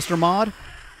bunker buster mod.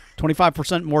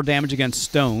 25% more damage against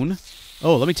stone.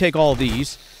 Oh, let me take all of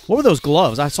these. What were those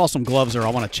gloves? I saw some gloves there.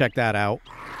 I want to check that out.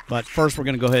 But first, we're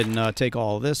going to go ahead and take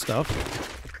all of this stuff.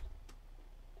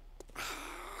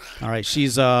 All right,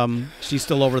 she's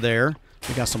still over there.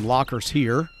 We got some lockers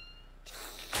here.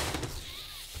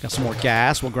 Got some more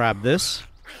gas. We'll grab this.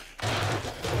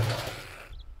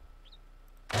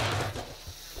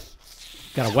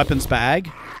 Got a weapons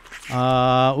bag.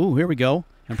 Ooh, here we go.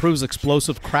 Improves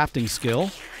explosive crafting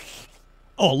skill.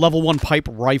 Oh, level 1 pipe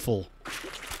rifle.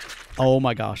 Oh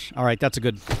my gosh. All right, that's a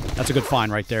good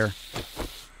find right there.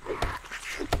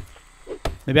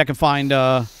 Maybe I can find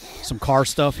some car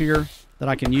stuff here that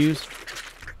I can use.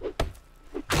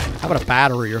 How about a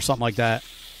battery or something like that?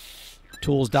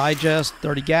 Tools digest,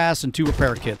 30 gas, and 2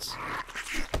 repair kits.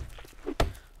 Oh,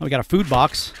 we got a food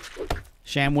box.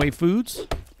 Shamway Foods.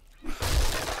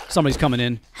 Somebody's coming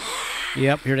in.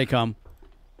 Yep, here they come.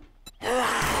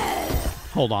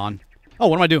 Hold on. Oh,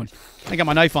 what am I doing? I got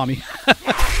my knife on me.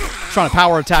 Trying to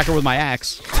power attack her with my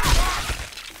axe.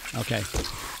 Okay.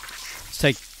 Let's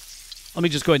take... Let me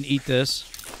just go ahead and eat this.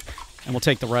 And we'll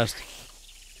take the rest.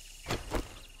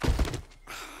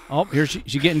 Oh, here she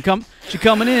getting she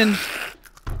coming in.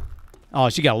 Oh,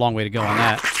 she got a long way to go on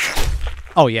that.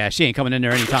 Oh yeah, she ain't coming in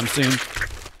there anytime soon.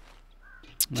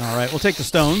 All right, we'll take the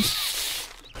stones.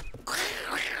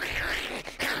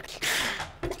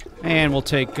 And we'll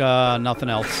take nothing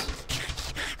else.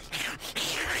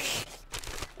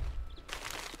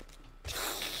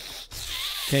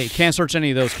 Okay, can't search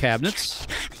any of those cabinets.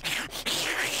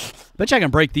 Bet you I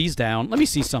can break these down. Let me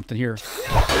see something here.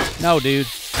 No, dude.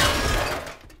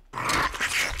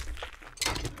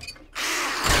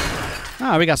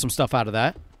 Ah, we got some stuff out of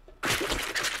that.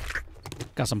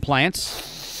 Got some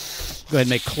plants. Go ahead and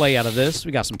make clay out of this.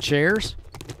 We got some chairs.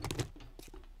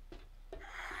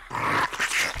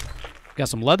 Got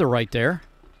some leather right there.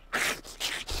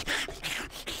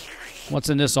 What's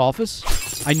in this office?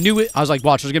 I knew it. I was like,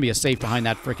 watch, there's going to be a safe behind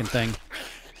that freaking thing.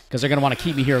 Because they're going to want to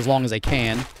keep me here as long as they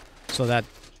can. So that...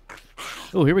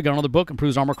 Oh, here we go. Another book.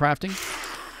 Improves armor crafting.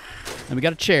 And we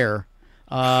got a chair.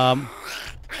 Let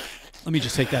me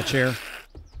just take that chair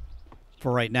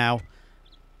for right now.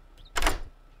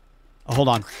 Oh, hold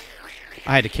on.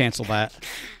 I had to cancel that.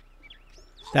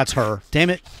 That's her.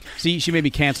 Damn it. See, she made me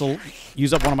cancel.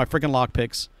 Use up one of my freaking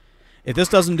lockpicks. If this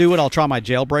doesn't do it, I'll try my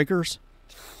jailbreakers.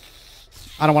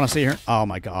 I don't want to see her. Oh,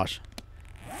 my gosh.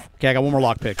 Okay, I got one more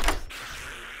lockpick.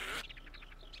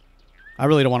 I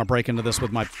really don't want to break into this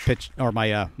with my pitch or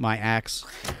my axe.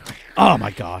 Oh,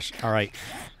 my gosh. All right.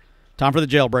 Time for the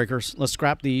jailbreakers. Let's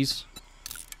scrap these.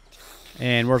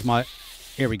 And where's my...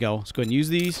 Here we go. Let's go ahead and use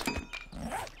these.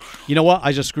 You know what?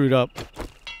 I just screwed up.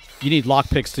 You need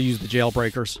lockpicks to use the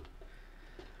jailbreakers.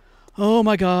 Oh,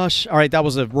 my gosh. All right, that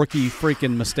was a rookie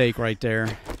freaking mistake right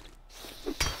there.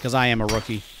 Because I am a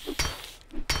rookie.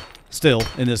 Still,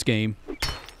 in this game.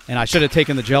 And I should have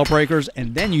taken the jailbreakers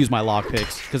and then used my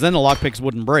lockpicks. Because then the lockpicks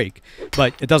wouldn't break.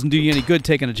 But it doesn't do you any good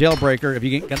taking a jailbreaker if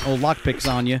you ain't got no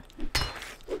lockpicks on you.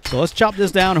 So let's chop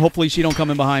this down. Hopefully she don't come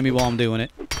in behind me while I'm doing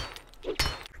it.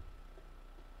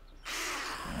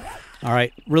 All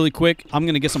right, really quick, I'm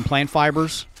going to get some plant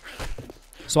fibers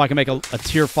so I can make a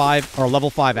tier 5 or a level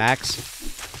 5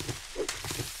 axe.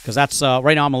 Because that's,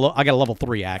 right now I got a level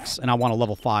 3 axe, and I want a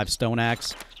level 5 stone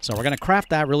axe. So we're going to craft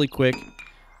that really quick.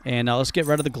 And let's get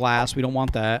rid of the glass. We don't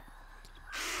want that.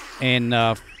 And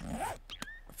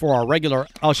for our regular...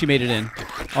 Oh, she made it in.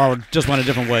 Or just went a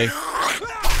different way.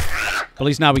 But at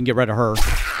least now we can get rid of her.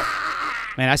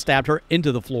 Man, I stabbed her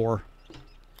into the floor.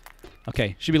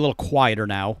 Okay, should be a little quieter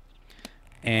now.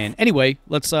 And anyway,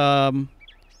 let's... let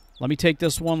me take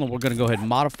this one. We're going to go ahead and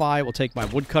modify it. We'll take my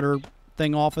woodcutter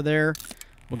thing off of there.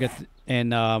 We'll get...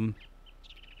 then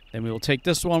we will take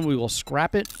this one. We will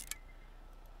scrap it.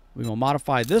 We will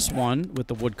modify this one with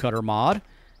the woodcutter mod.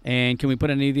 And can we put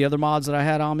any of the other mods that I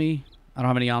had on me? I don't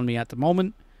have any on me at the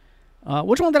moment.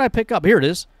 Which one did I pick up? Here it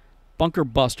is. Bunker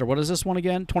Buster. What is this one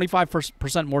again?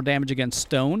 25% more damage against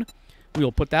stone. We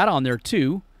will put that on there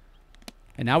too.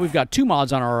 And now we've got 2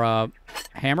 mods on our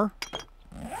hammer.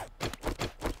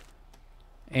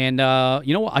 And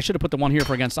you know what? I should have put the one here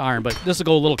for against iron, but this will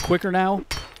go a little quicker now.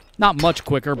 Not much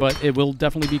quicker, but it will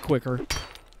definitely be quicker.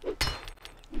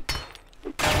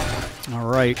 All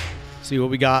right. See what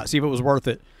we got. See if it was worth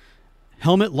it.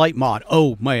 Helmet light mod.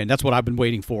 Oh, man. That's what I've been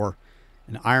waiting for.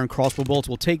 And iron crossbow bolts.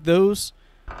 We'll take those.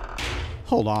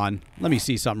 Hold on. Let me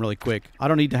see something really quick. I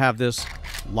don't need to have this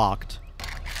locked.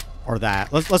 Or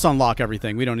that. Let's unlock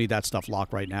everything. We don't need that stuff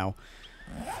locked right now.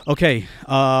 Okay.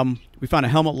 We found a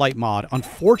helmet light mod.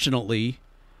 Unfortunately,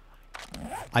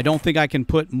 I don't think I can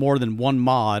put more than 1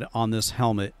 mod on this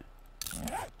helmet.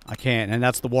 I can't. And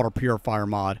that's the water purifier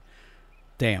mod.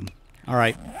 Damn. All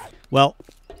right. Well,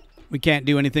 we can't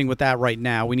do anything with that right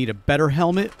now. We need a better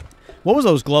helmet. What was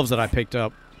those gloves that I picked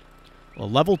up? Well,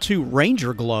 level 2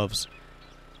 ranger gloves.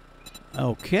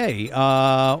 Okay.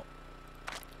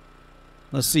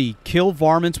 Let's see. Kill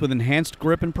varmints with enhanced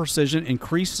grip and precision.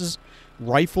 Increases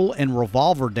rifle and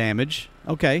revolver damage.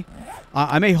 Okay.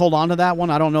 I may hold on to that one.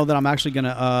 I don't know that I'm actually going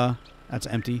to... that's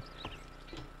empty.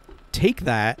 Take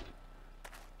that.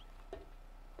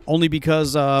 Only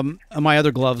because my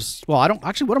other gloves... Well, I don't...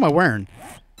 Actually, what am I wearing?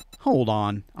 Hold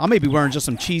on. I may be wearing just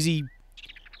some cheesy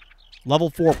level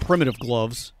 4 primitive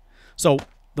gloves. So,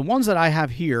 the ones that I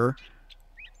have here...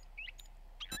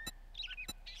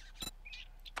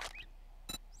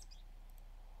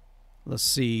 Let's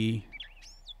see.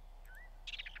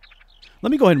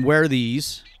 Let me go ahead and wear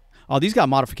these. Oh, these got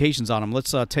modifications on them.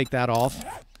 Let's take that off.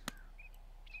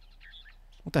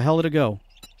 What the hell did it go?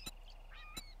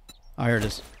 Oh, here it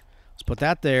is. Let's put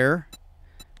that there.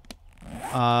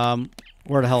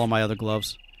 Where the hell are my other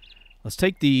gloves? Let's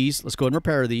take these. Let's go ahead and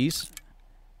repair these.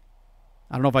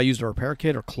 I don't know if I used a repair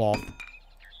kit or cloth.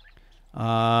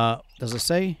 Does it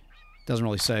say? Doesn't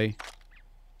really say.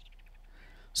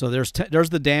 So there's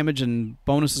the damage and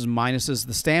bonuses and minuses.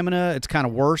 The stamina, it's kind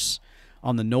of worse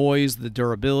on the noise, the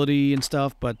durability and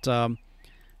stuff. But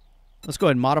let's go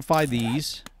ahead and modify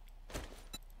these.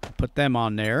 Put them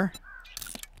on there.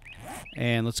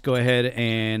 And let's go ahead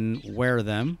and wear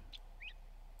them.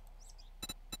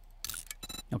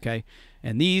 Okay.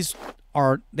 And these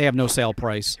they have no sale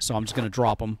price, so I'm just going to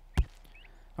drop them.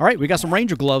 All right, we got some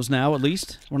ranger gloves now, at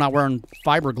least. We're not wearing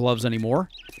fiber gloves anymore.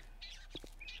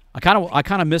 I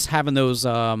kind of miss having those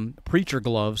preacher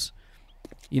gloves,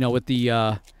 you know, with the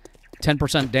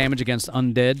 10% damage against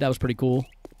undead. That was pretty cool.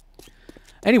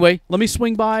 Anyway, let me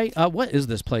swing by. What is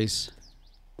this place?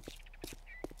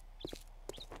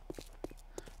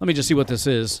 Let me just see what this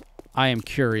is. I am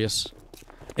curious.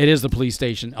 It is the police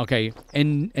station. Okay,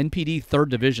 NPD 3rd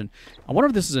Division. I wonder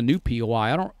if this is a new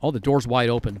POI. Oh, the door's wide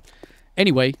open.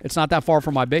 Anyway, it's not that far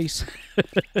from my base.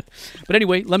 But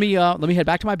anyway, let me head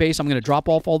back to my base. I'm going to drop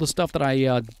off all the stuff that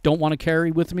I don't want to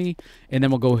carry with me, and then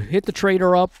we'll go hit the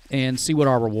trader up and see what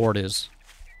our reward is.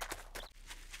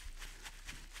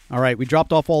 All right, we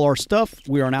dropped off all our stuff.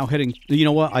 We are now heading... You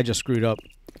know what? I just screwed up.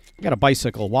 I got a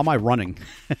bicycle. Why am I running?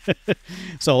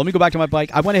 So let me go back to my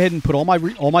bike. I went ahead and put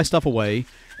all my stuff away,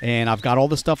 and I've got all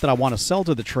the stuff that I want to sell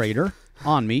to the trader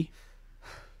on me.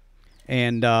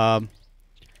 And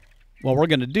what we're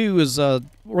going to do is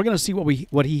we're going to see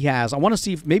what he has. I want to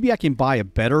see if maybe I can buy a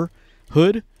better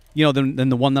hood, you know, than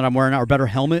the one that I'm wearing now, or better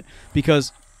helmet,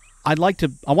 because I want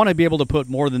to be able to put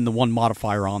more than the one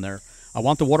modifier on there. I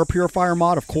want the water purifier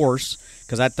mod, of course,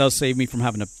 because that does save me from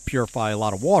having to purify a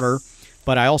lot of water.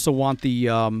 But I also want the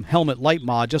helmet light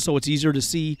mod, just so it's easier to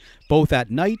see both at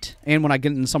night and when I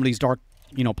get in some of these dark,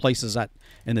 you know, places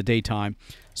in the daytime.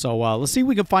 So let's see if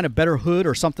we can find a better hood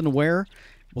or something to wear.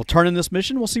 We'll turn in this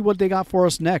mission. We'll see what they got for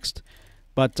us next.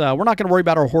 But we're not going to worry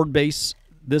about our Horde base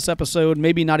this episode,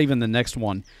 maybe not even the next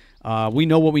one. We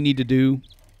know what we need to do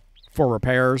for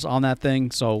repairs on that thing,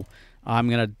 so I'm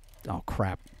going to... Oh,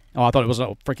 crap. Oh, I thought it was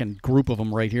a freaking group of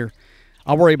them right here.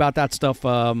 I'll worry about that stuff,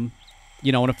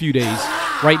 you know, in a few days.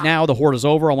 Right now, the Horde is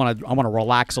over. I want to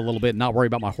relax a little bit and not worry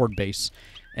about my Horde base.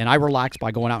 And I relax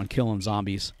by going out and killing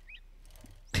zombies.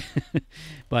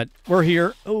 But we're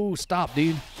here. Oh, stop,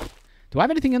 dude. Do I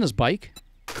have anything in this bike?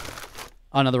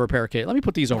 Another repair kit. Let me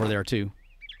put these over there, too.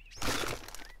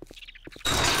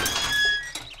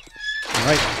 All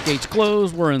right, gates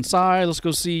closed. We're inside. Let's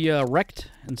go see Wrecked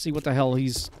and see what the hell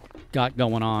he's got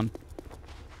going on.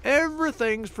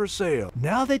 Everything's for sale.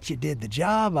 Now that you did the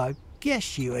job, I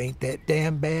guess you ain't that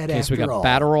damn bad after all. So we got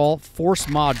Battle Roll, Force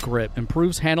Mod Grip.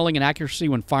 Improves handling and accuracy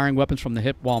when firing weapons from the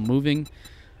hip while moving.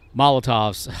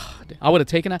 Molotovs. I would have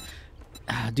taken a...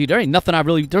 Dude, there ain't nothing I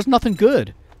really... There's nothing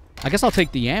good. I guess I'll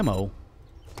take the ammo.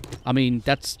 I mean,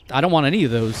 that's... I don't want any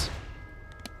of those.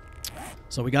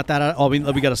 So we got that out. Oh, we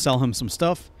got to sell him some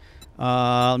stuff.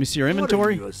 Let me see your inventory. What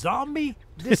are you, a zombie?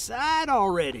 Decide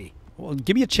already. Well,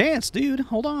 give me a chance, dude.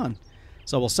 Hold on.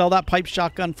 So we'll sell that pipe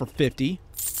shotgun for 50.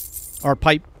 Our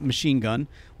pipe machine gun.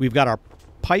 We've got our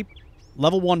pipe...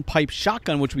 Level 1 pipe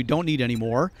shotgun, which we don't need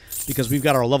anymore because we've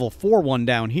got our level 4 one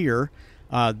down here.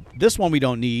 This one we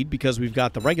don't need because we've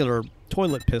got the regular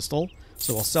toilet pistol.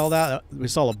 So we'll sell that. We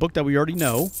sell a book that we already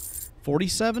know,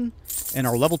 47, and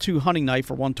our level 2 hunting knife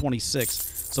for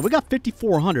 126. So we got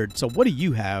 5,400. So what do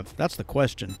you have? That's the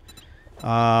question.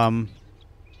 Oh,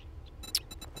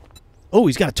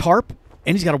 he's got a tarp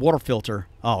and he's got a water filter.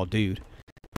 Oh, dude.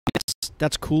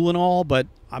 That's cool and all, but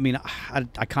I mean,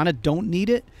 I kind of don't need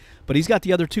it. But he's got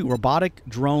the other two. Robotic,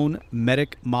 drone,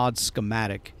 medic, mod,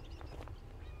 schematic.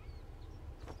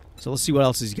 So let's see what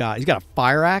else he's got. He's got a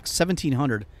fire axe,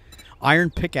 1,700.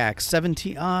 Iron pickaxe,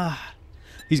 17.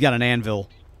 He's got an anvil.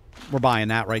 We're buying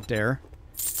that right there.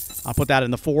 I'll put that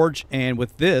in the forge. And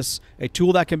with this, a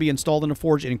tool that can be installed in the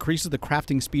forge, it increases the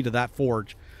crafting speed of that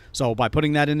forge. So by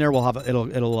putting that in there, we'll have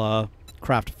it'll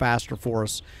craft faster for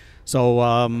us. So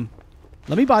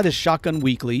let me buy this shotgun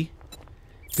weekly.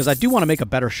 Because I do want to make a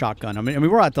better shotgun. I mean,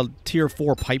 we're at the tier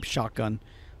 4 pipe shotgun.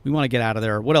 We want to get out of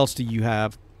there. What else do you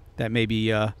have that may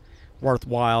be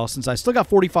worthwhile? Since I still got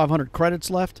 4,500 credits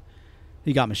left.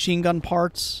 You got machine gun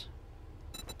parts.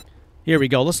 Here we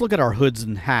go. Let's look at our hoods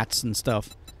and hats and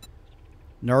stuff.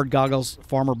 Nerd goggles,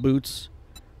 farmer boots.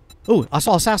 Oh, I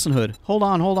saw assassin hood. Hold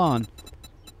on, hold on.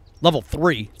 Level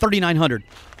 3, 3,900.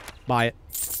 Buy it.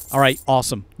 All right,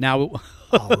 awesome. Now...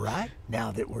 All right,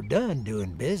 now that we're done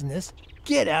doing business...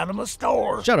 Get out of my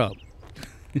store. Shut up.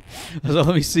 So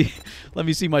let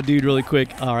me see my dude really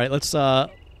quick. All right,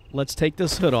 let's take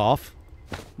this hood off.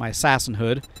 My assassin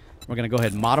hood. We're going to go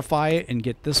ahead and modify it and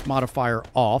get this modifier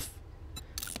off.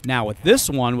 Now with this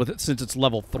one, since it's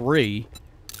level 3,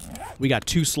 we got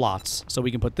 2 slots. So we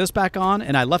can put this back on,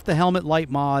 and I left the helmet light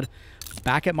mod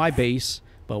back at my base,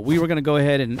 but we were going to go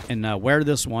ahead and wear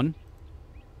this one.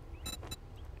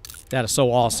 That is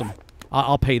so awesome.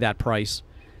 I'll pay that price.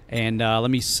 And let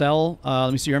me sell.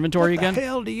 Let me see your inventory again. What the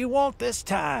hell do you want this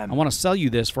time? I want to sell you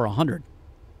this for 100.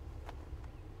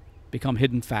 Become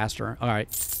hidden faster. All right,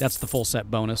 that's the full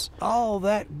set bonus. All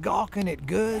that gawking at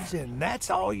goods, and that's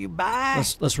all you buy?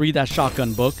 Let's read that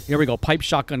shotgun book. Here we go. Pipe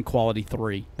shotgun quality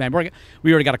 3. Man,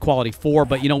 we already got a quality 4,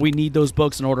 but you know we need those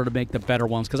books in order to make the better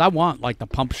ones. Because I want like the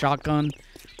pump shotgun.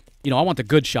 You know, I want the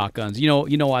good shotguns. You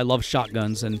know, I love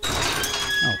shotguns. And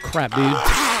oh crap, dude.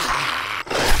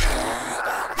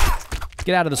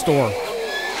 Get out of the store.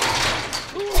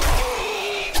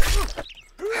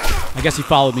 I guess he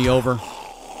followed me over.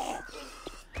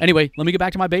 Anyway, let me get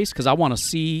back to my base because I want to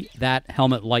see that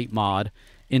helmet light mod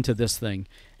into this thing.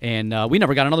 And we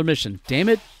never got another mission. Damn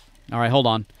it. All right, hold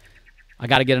on. I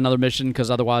got to get another mission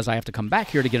because otherwise I have to come back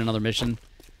here to get another mission.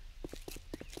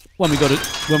 When we go to do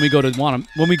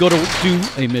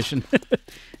a mission.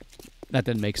 That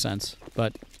didn't make sense,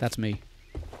 but that's me.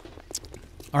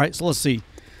 All right, so let's see.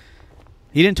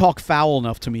 He didn't talk foul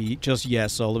enough to me just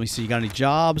yet, so let me see. You got any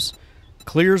jobs?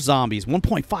 Clear zombies.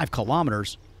 1.5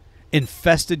 kilometers.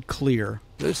 Infested clear.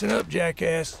 Listen up,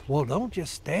 jackass. Well, don't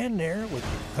just stand there with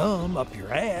your thumb up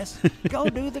your ass. Go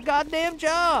do the goddamn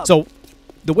job. So,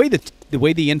 the way the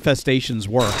infestations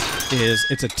work is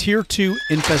it's a tier 2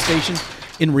 infestation.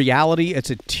 In reality, it's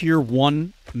a tier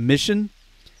 1 mission.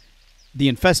 The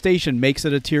infestation makes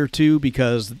it a tier 2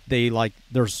 because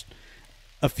there's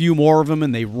a few more of them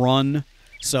and they run.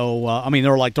 So, I mean,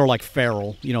 they're like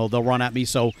feral. You know, they'll run at me.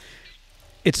 So,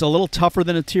 it's a little tougher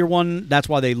than a tier 1. That's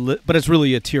why but it's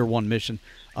really a tier 1 mission.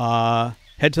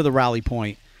 Head to the rally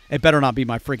point. It better not be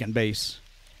my freaking base.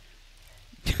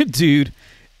 Dude,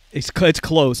 it's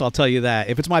close, I'll tell you that.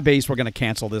 If it's my base, we're going to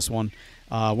cancel this one.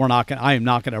 I am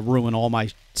not going to ruin all my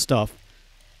stuff.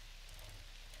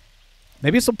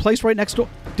 Maybe it's a place right next door.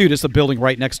 Dude, it's a building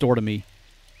right next door to me.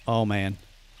 Oh, man.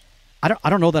 I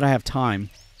don't know that I have time.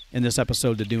 in this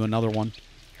episode to do another one.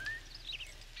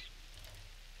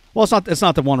 Well, it's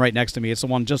not the one right next to me. It's the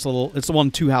one just a little. It's the one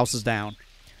 2 houses down.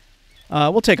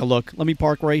 We'll take a look. Let me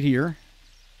park right here.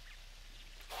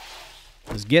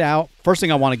 Let's get out. First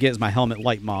thing I want to get is my helmet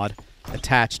light mod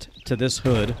attached to this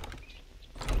hood.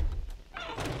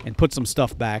 And put some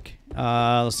stuff back.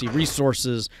 Let's see.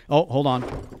 Resources. Oh, hold on.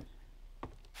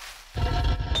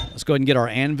 Let's go ahead and get our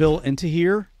anvil into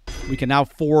here. We can now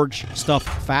forge stuff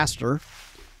faster.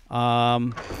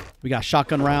 We got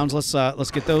shotgun rounds.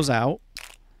 Let's get those out.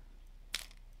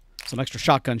 Some extra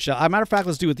shotgun shell. As a matter of fact,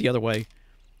 let's do it the other way.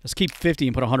 Let's keep 50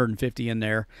 and put 150 in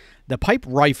there. The pipe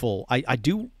rifle, I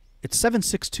do. It's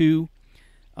 7.62.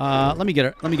 Let me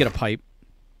get a pipe.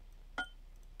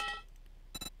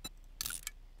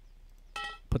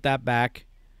 Put that back.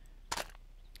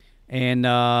 And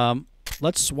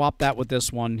let's swap that with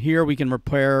this one. Here we can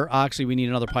repair. Actually, we need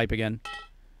another pipe again.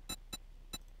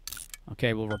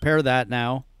 Okay, we'll repair that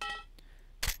now.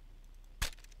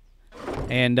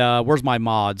 And where's my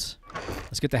mods?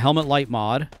 Let's get the helmet light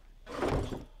mod.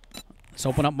 Let's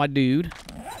open up my dude.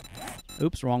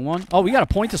 Oops, wrong one. Oh, we got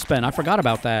a point to spend. I forgot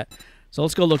about that. So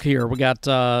let's go look here. We got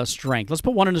strength. Let's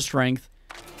put 1 into strength.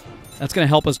 That's going to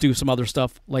help us do some other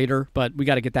stuff later, but we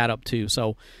got to get that up too.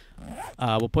 So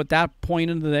we'll put that point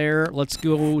into there. Let's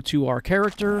go to our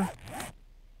character,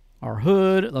 our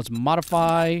hood. Let's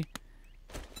modify.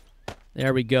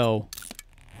 There we go.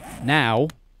 Now,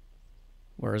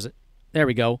 where is it? There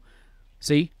we go.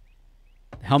 See?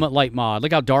 Helmet light mod.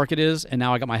 Look how dark it is, and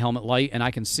now I got my helmet light, and I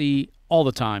can see all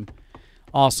the time.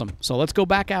 Awesome. So let's go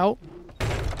back out.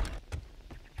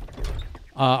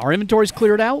 Our inventory's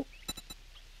cleared out.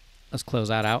 Let's close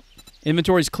that out.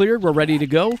 Inventory's cleared. We're ready to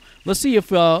go. Let's see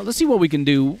if let's see what we can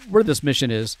do. Where this mission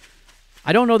is.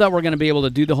 I don't know that we're going to be able to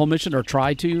do the whole mission or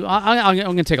try to. I'm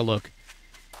going to take a look.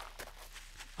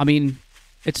 I mean,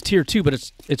 it's tier 2,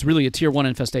 but it's really a tier 1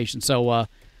 infestation. So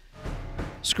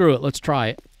screw it. Let's try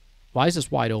it. Why is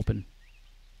this wide open?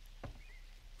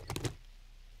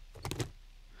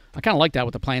 I kind of like that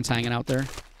with the plants hanging out there.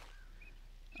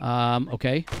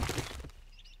 Okay.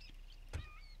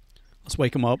 Let's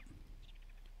wake him up.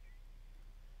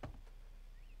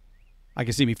 I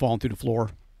can see me falling through the floor.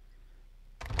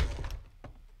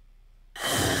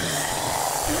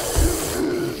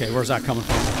 Okay, where's that coming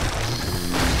from?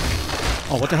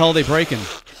 Oh, what the hell are they breaking?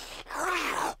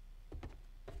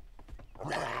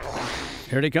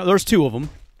 Here they go. There's 2 of them.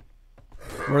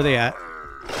 Where are they at?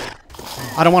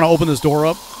 I don't want to open this door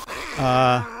up.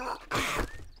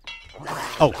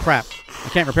 Oh, crap. I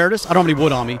can't repair this? I don't have any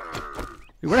wood on me.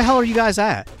 Where the hell are you guys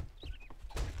at?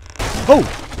 Oh!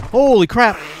 Holy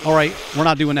crap! Alright, we're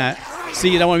not doing that. See,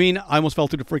 you know what I mean? I almost fell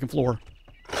through the freaking floor.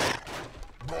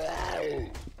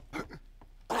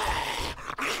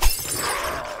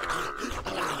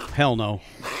 Hell no.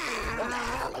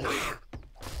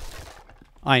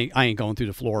 I ain't going through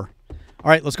the floor.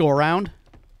 Alright, let's go around.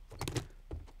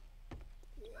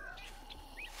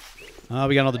 We got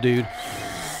another dude.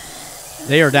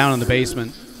 They are down in the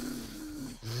basement.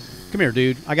 Come here,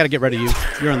 dude. I gotta get rid of you.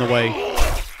 You're in the way.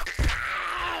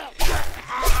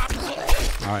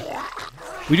 Alright.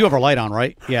 We do have our light on,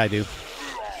 right? Yeah, I do.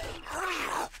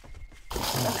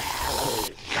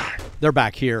 They're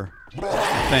back here,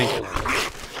 I think.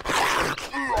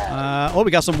 Oh,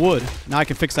 we got some wood. Now I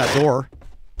can fix that door.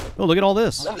 Oh, look at all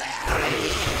this.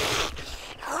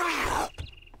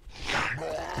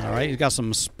 Alright, he's got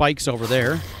some spikes over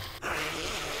there.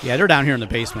 Yeah, they're down here in the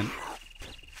basement.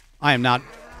 I am not...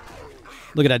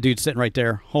 Look at that dude sitting right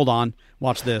there. Hold on.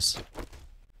 Watch this.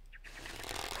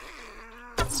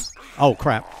 Oh,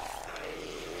 crap.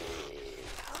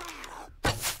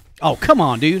 Oh, come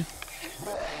on, dude.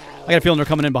 I got a feeling they're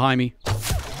coming in behind me.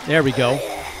 There we go.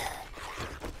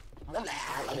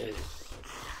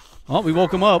 Oh, we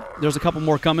woke them up. There's a couple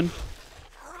more coming.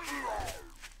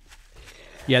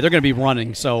 Yeah, they're going to be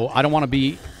running, so I don't want to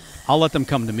be... I'll let them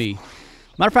come to me.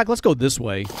 Matter of fact, let's go this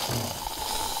way.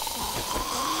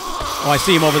 Oh, I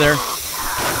see him over there.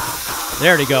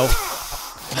 There they go.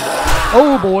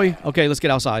 Oh, boy. Okay, let's get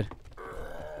outside.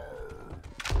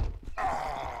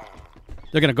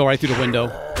 They're going to go right through the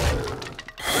window.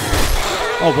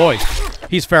 Oh, boy.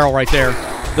 He's feral right there.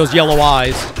 Those yellow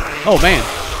eyes. Oh, man.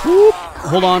 Whoop.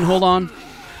 Hold on, hold on.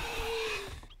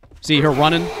 See her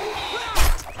running? All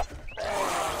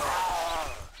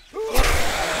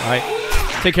right.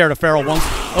 Take care of the feral ones.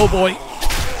 Oh, boy.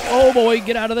 Oh, boy.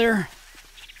 Get out of there.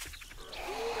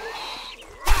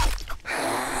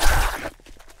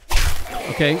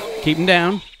 Okay. Keep him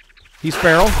down. He's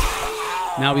feral.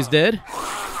 Now he's dead.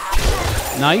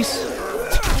 Nice.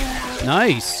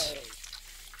 Nice.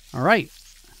 All right.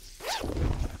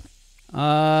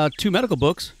 2 medical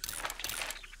books.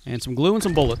 And some glue and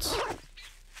some bullets.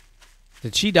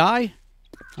 Did she die?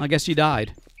 I guess she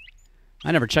died.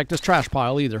 I never checked this trash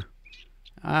pile either.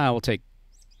 I'm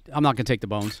not going to take the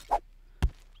bones.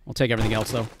 We'll take everything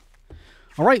else, though.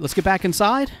 All right, let's get back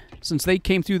inside. Since they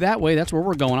came through that way, that's where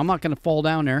we're going. I'm not going to fall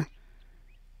down there.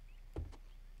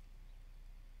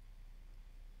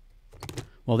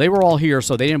 Well, they were all here,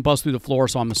 so they didn't bust through the floor,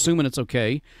 so I'm assuming it's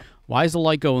okay. Why is the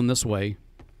light going this way?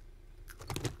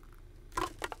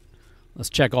 Let's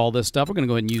check all this stuff. We're going to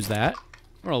go ahead and use that.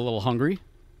 We're a little hungry.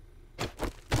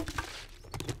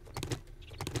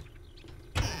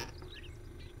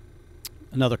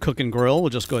 Another cooking grill. We'll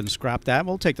just go ahead and scrap that.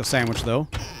 We'll take the sandwich, though.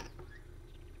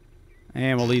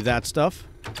 And we'll leave that stuff.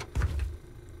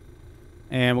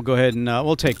 And we'll go ahead and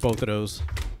we'll take both of those.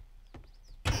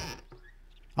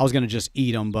 I was going to just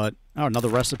eat them, but... Oh, another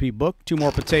recipe book. 2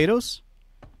 more potatoes.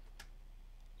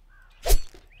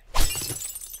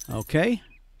 Okay.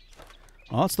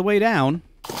 Well, that's the way down.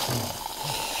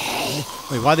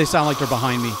 Wait, why do they sound like they're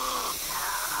behind me?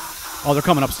 Oh, they're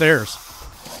coming upstairs.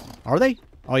 Are they?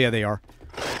 Oh, yeah, they are.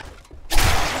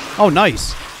 Oh,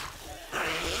 nice.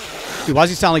 Dude, why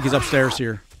does he sound like he's upstairs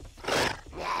here?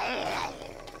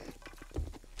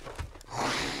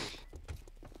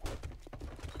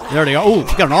 There they go. Oh, we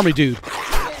got an army dude.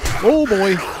 Oh,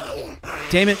 boy.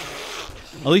 Damn it.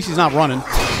 At least he's not running.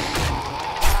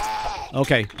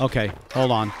 Okay, okay.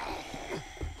 Hold on.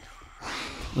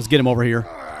 Let's get him over here.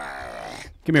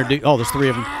 Come here, dude. Oh, there's 3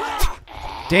 of them.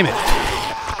 Damn it.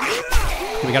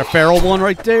 Okay, we got a feral one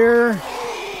right there.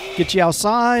 Get you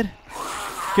outside.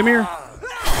 Come here.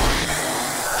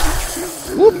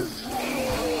 Whoop.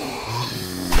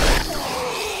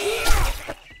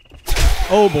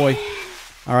 Oh, boy.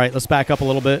 All right, let's back up a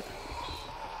little bit.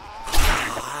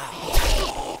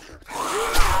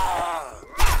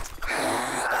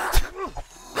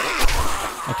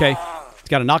 Okay.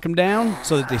 Got to knock them down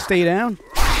so that they stay down.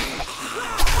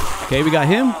 Okay, we got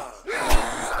him.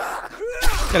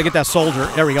 Got to get that soldier.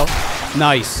 There we go.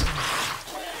 Nice.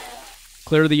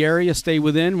 Clear the area. Stay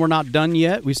within. We're not done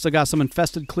yet. We still got some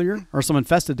infested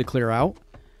to clear out.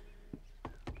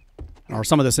 Or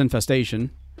some of this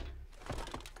infestation.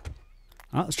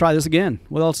 Let's try this again.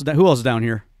 What else? Who else is down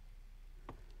here?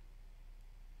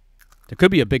 There could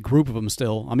be a big group of them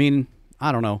still. I mean,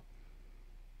 I don't know.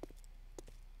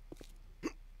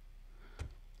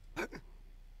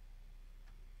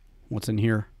 What's in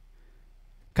here?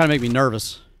 Kind of make me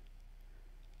nervous.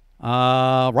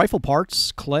 Rifle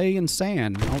parts, clay, and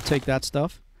sand. I'll take that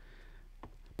stuff.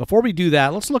 Before we do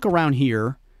that, let's look around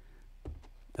here.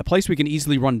 A place we can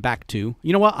easily run back to.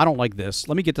 You know what? I don't like this.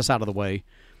 Let me get this out of the way.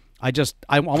 I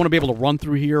want to be able to run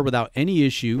through here without any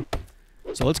issue.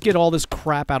 So let's get all this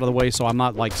crap out of the way so I'm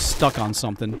not, like, stuck on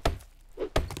something.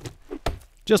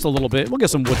 Just a little bit. We'll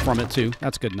get some wood from it, too.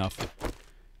 That's good enough.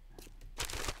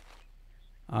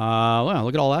 Well,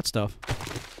 look at all that stuff.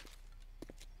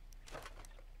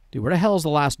 Dude, where the hell is the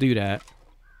last dude at?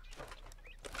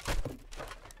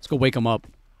 Let's go wake him up.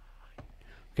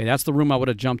 Okay, that's the room I would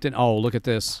have jumped in. Oh, look at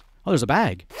this. Oh, there's a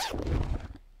bag.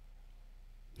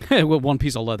 With 1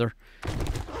 piece of leather.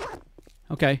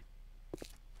 Okay.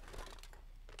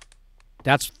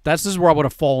 This is where I would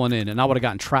have fallen in, and I would have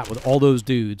gotten trapped with all those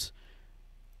dudes.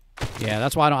 Yeah,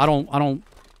 that's why I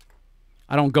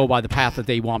don't go by the path that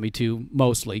they want me to,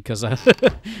 mostly, because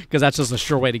that's just a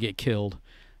sure way to get killed.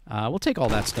 We'll take all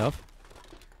that stuff.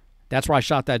 That's where I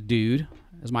shot that dude.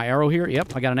 Is my arrow here?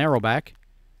 Yep, I got an arrow back.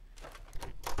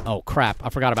 Oh, crap. I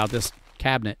forgot about this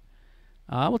cabinet.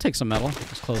 We'll take some metal.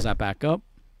 Let's close that back up.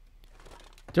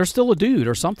 There's still a dude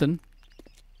or something.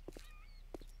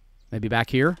 Maybe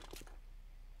back here.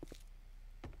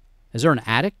 Is there an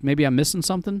attic? Maybe I'm missing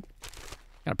something.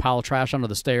 Got a pile of trash under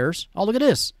the stairs. Oh, look at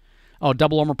this. Oh,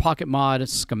 double armor pocket mod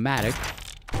schematic.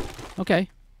 Okay.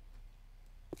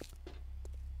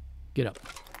 Get up.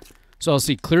 So let's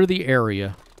see. Clear the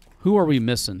area. Who are we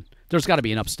missing? There's got to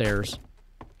be an upstairs.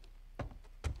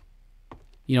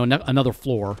 You know, another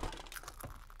floor.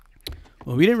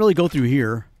 Well, we didn't really go through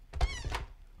here.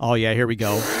 Oh, yeah, here we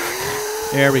go.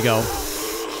 There we go.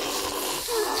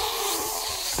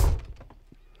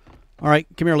 All right,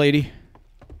 come here, lady.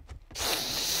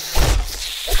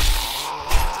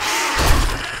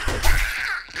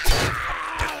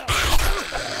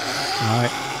 All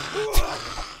right.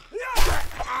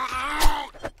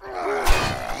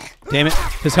 Damn it.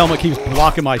 His helmet keeps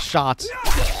blocking my shots.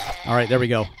 All right, there we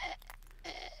go.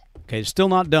 Okay, still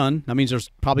not done. That means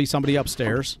there's probably somebody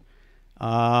upstairs.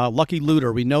 Lucky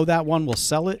Looter. We know that one. We'll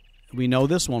sell it. We know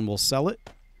this one. We'll sell it.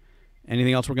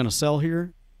 Anything else we're going to sell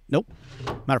here? Nope.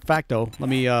 Matter of fact, though, let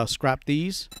me scrap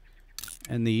these.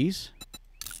 and these,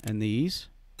 and these,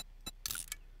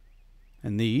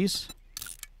 and these.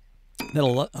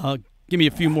 That'll give me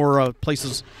a few more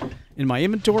places in my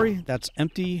inventory. That's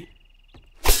empty.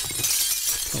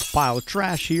 A pile of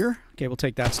trash here. Okay, we'll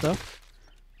take that stuff.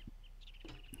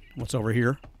 What's over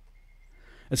here?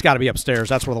 It's got to be upstairs.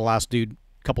 That's where the last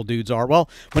couple dudes are. Well,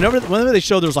 whenever they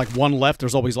show there's like one left,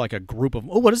 there's always like a group of...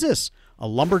 Oh, what is this? A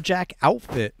lumberjack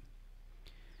outfit.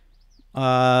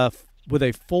 With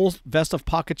a full vest of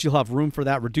pockets, you'll have room for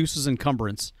that. Reduces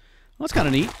encumbrance. Well, that's kind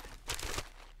of neat.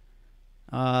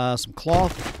 Some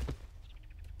cloth.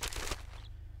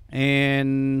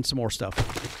 And some more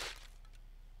stuff.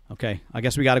 Okay, I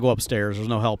guess we got to go upstairs. There's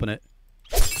no helping it.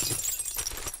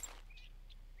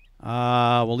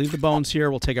 We'll leave the bones here.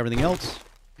 We'll take everything else.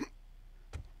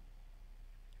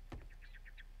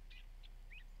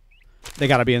 They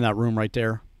got to be in that room right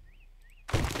there.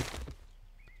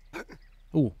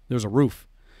 Ooh, there's a roof.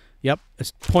 Yep,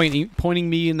 it's pointing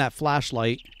me in that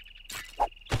flashlight.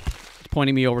 It's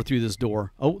pointing me over through this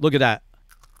door. Oh, look at that.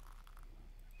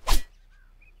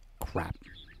 Crap.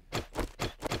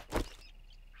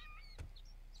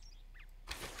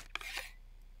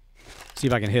 See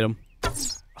if I can hit him.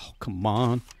 Oh, come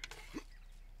on.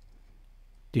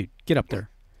 Dude, get up there.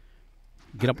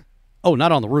 Get up. Oh,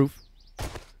 not on the roof.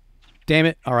 Damn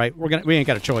it. All right, we ain't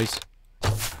got a choice.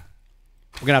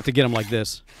 We're going to have to get him like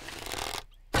this.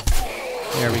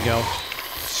 There we go.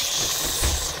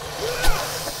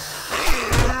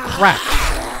 Crap.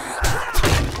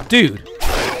 Dude.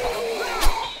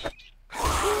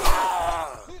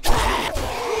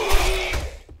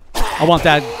 I want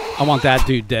that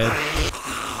dude dead.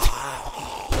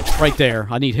 Right there.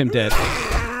 I need him dead.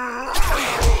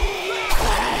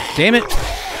 Damn it.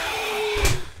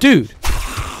 Dude.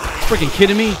 Freaking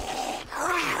kidding me?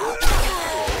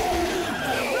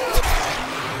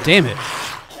 Damn it.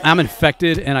 I'm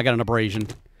infected and I got an abrasion.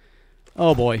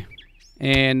 Oh boy.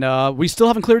 And we still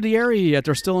haven't cleared the area yet.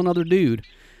 There's still another dude.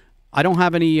 I don't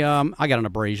have any... I got an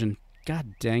abrasion.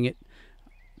 God dang it.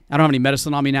 I don't have any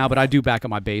medicine on me now, but I do back at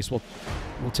my base. We'll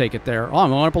take it there. Oh, I'm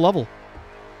going up a level.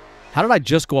 How did I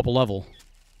just go up a level?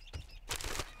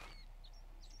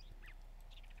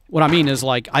 What I mean is,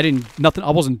 like, I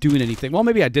wasn't doing anything. Well,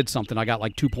 maybe I did something. I got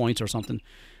like 2 points or something.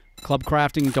 Club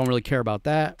crafting, don't really care about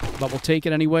that, but we'll take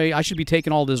it anyway. I should be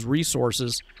taking all these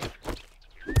resources,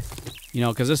 you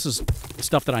know, because this is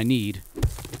stuff that I need,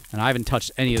 and I haven't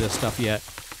touched any of this stuff yet.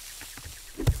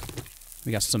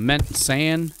 We got cement and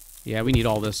sand. Yeah, we need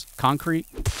all this. Concrete.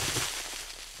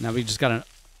 Now we just got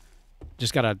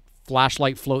a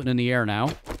flashlight floating in the air now.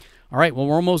 All right, well,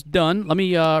 we're almost done. Let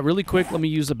me, really quick, let me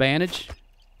use a bandage.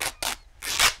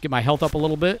 Get my health up a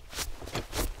little bit.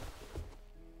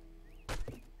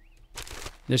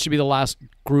 This should be the last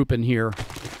group in here.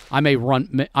 I may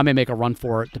make a run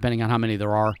for it, depending on how many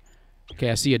there are. Okay,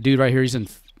 I see a dude right here. He's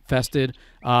infested.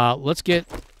 Let's get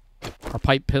our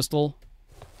pipe pistol.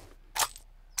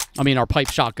 I mean, our pipe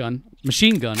shotgun.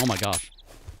 Machine gun. Oh, my gosh.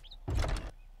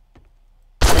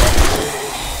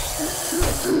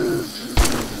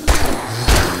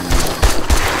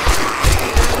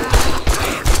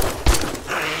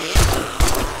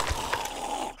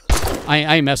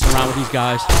 I ain't messing around with these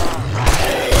guys.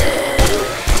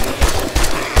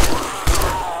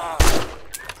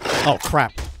 Oh,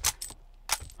 crap.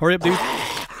 Hurry up, dude.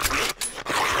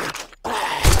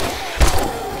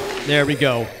 There we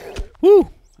go.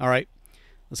 Woo! All right.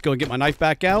 Let's go and get my knife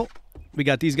back out. We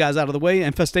got these guys out of the way.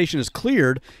 Infestation is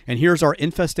cleared. And here's our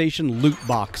infestation loot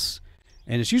box.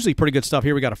 And it's usually pretty good stuff.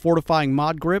 Here we got a fortifying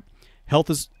mod grip.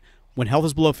 When health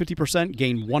is below 50%,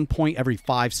 gain 1 point every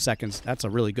 5 seconds. That's a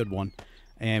really good one.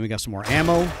 And we got some more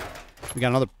ammo. We got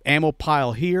another ammo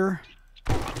pile here.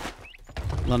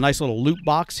 A nice little loot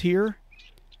box here.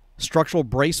 Structural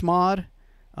brace mod.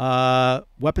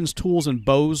 Weapons, tools, and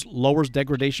bows lowers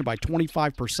degradation by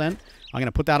 25%. I'm going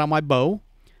to put that on my bow.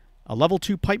 A level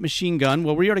 2 pipe machine gun.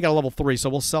 Well, we already got a level 3, so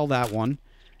we'll sell that one.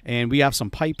 And we have some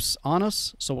pipes on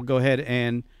us, so we'll go ahead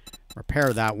and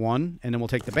repair that one. And then we'll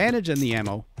take the bandage and the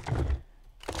ammo.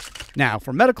 Now,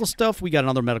 for medical stuff, we got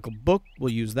another medical book.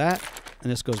 We'll use that.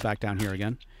 And this goes back down here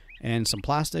again. And some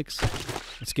plastics.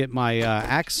 Let's get my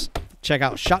axe. Check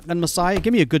out Shotgun Messiah.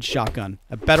 Give me a good shotgun.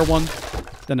 A better one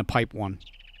than a pipe one.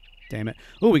 Damn it.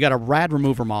 Oh, we got a rad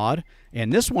remover mod.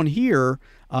 And this one here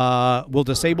will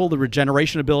disable the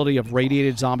regeneration ability of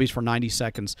radiated zombies for 90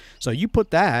 seconds. So you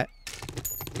put that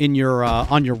in your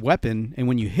on your weapon, and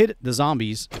when you hit the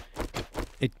zombies,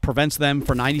 it prevents them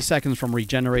for 90 seconds from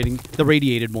regenerating, the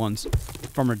radiated ones,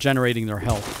 from regenerating their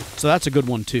health. So that's a good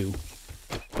one too.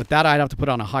 But that I'd have to put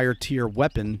on a higher tier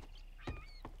weapon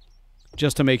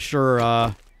just to make sure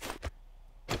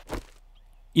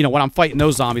you know, when I'm fighting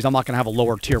those zombies, I'm not going to have a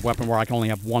lower tier weapon where I can only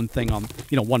have one thing on,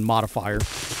 you know, one modifier.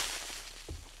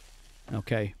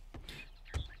 Okay.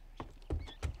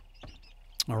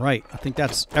 All right. I think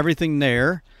that's everything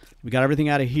there. We got everything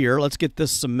out of here. Let's get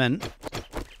this cement.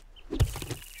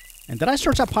 And did I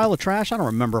search that pile of trash? I don't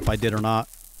remember if I did or not.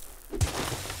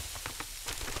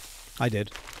 I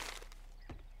did.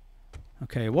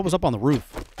 Okay, what was up on the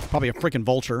roof? Probably a freaking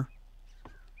vulture.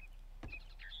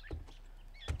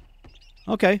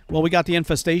 Okay, well, we got the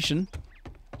infestation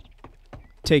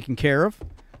taken care of.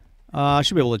 I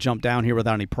should be able to jump down here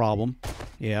without any problem.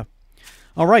 Yeah.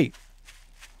 All right.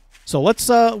 So let's,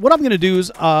 what I'm going to do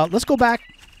is, let's go back,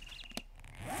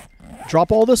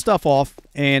 drop all this stuff off,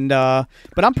 and, but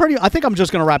I think I'm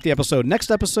just going to wrap the episode.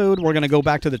 Next episode, we're going to go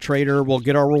back to the trader. We'll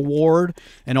get our reward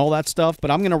and all that stuff,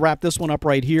 but I'm going to wrap this one up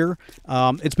right here.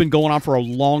 It's been going on for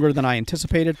longer than I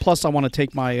anticipated. Plus, I want to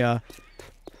take my,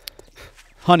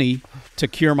 honey to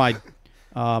cure my,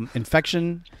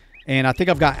 infection. And I think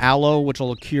I've got aloe, which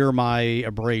will cure my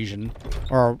abrasion,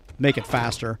 or make it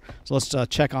faster. So let's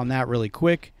check on that really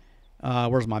quick.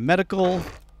 Where's my medical?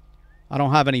 I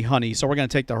don't have any honey, so we're going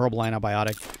to take the herbal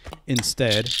antibiotic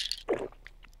instead.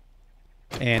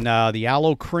 And the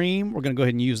aloe cream, we're going to go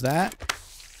ahead and use that.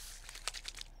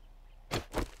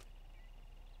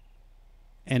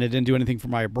 And it didn't do anything for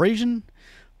my abrasion,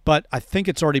 but I think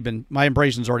it's already been, my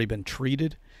abrasion's already been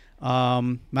treated.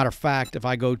 Matter of fact, if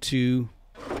I go to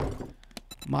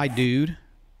my dude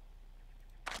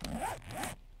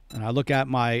and I look at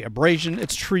my abrasion,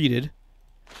 it's treated.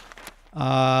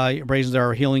 Abrasions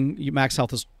are healing. Max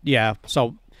health is, yeah,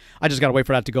 so I just gotta wait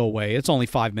for that to go away. It's only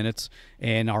 5 minutes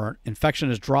and our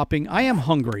infection is dropping. I am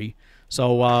hungry,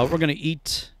 so we're gonna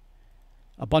eat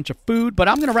a bunch of food, but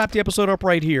I'm gonna wrap the episode up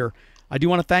right here. I do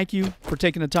want to thank you for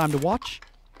taking the time to watch.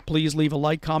 Please leave a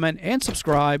like, comment, and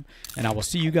subscribe, and I will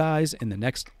see you guys in the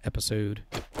next episode.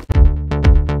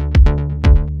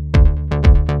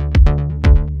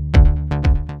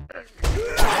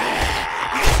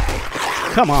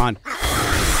 Come on.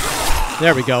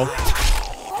 There we go.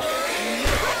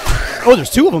 Oh, there's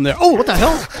two of them there. Oh, what the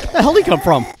hell? Where the hell did he come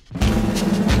from?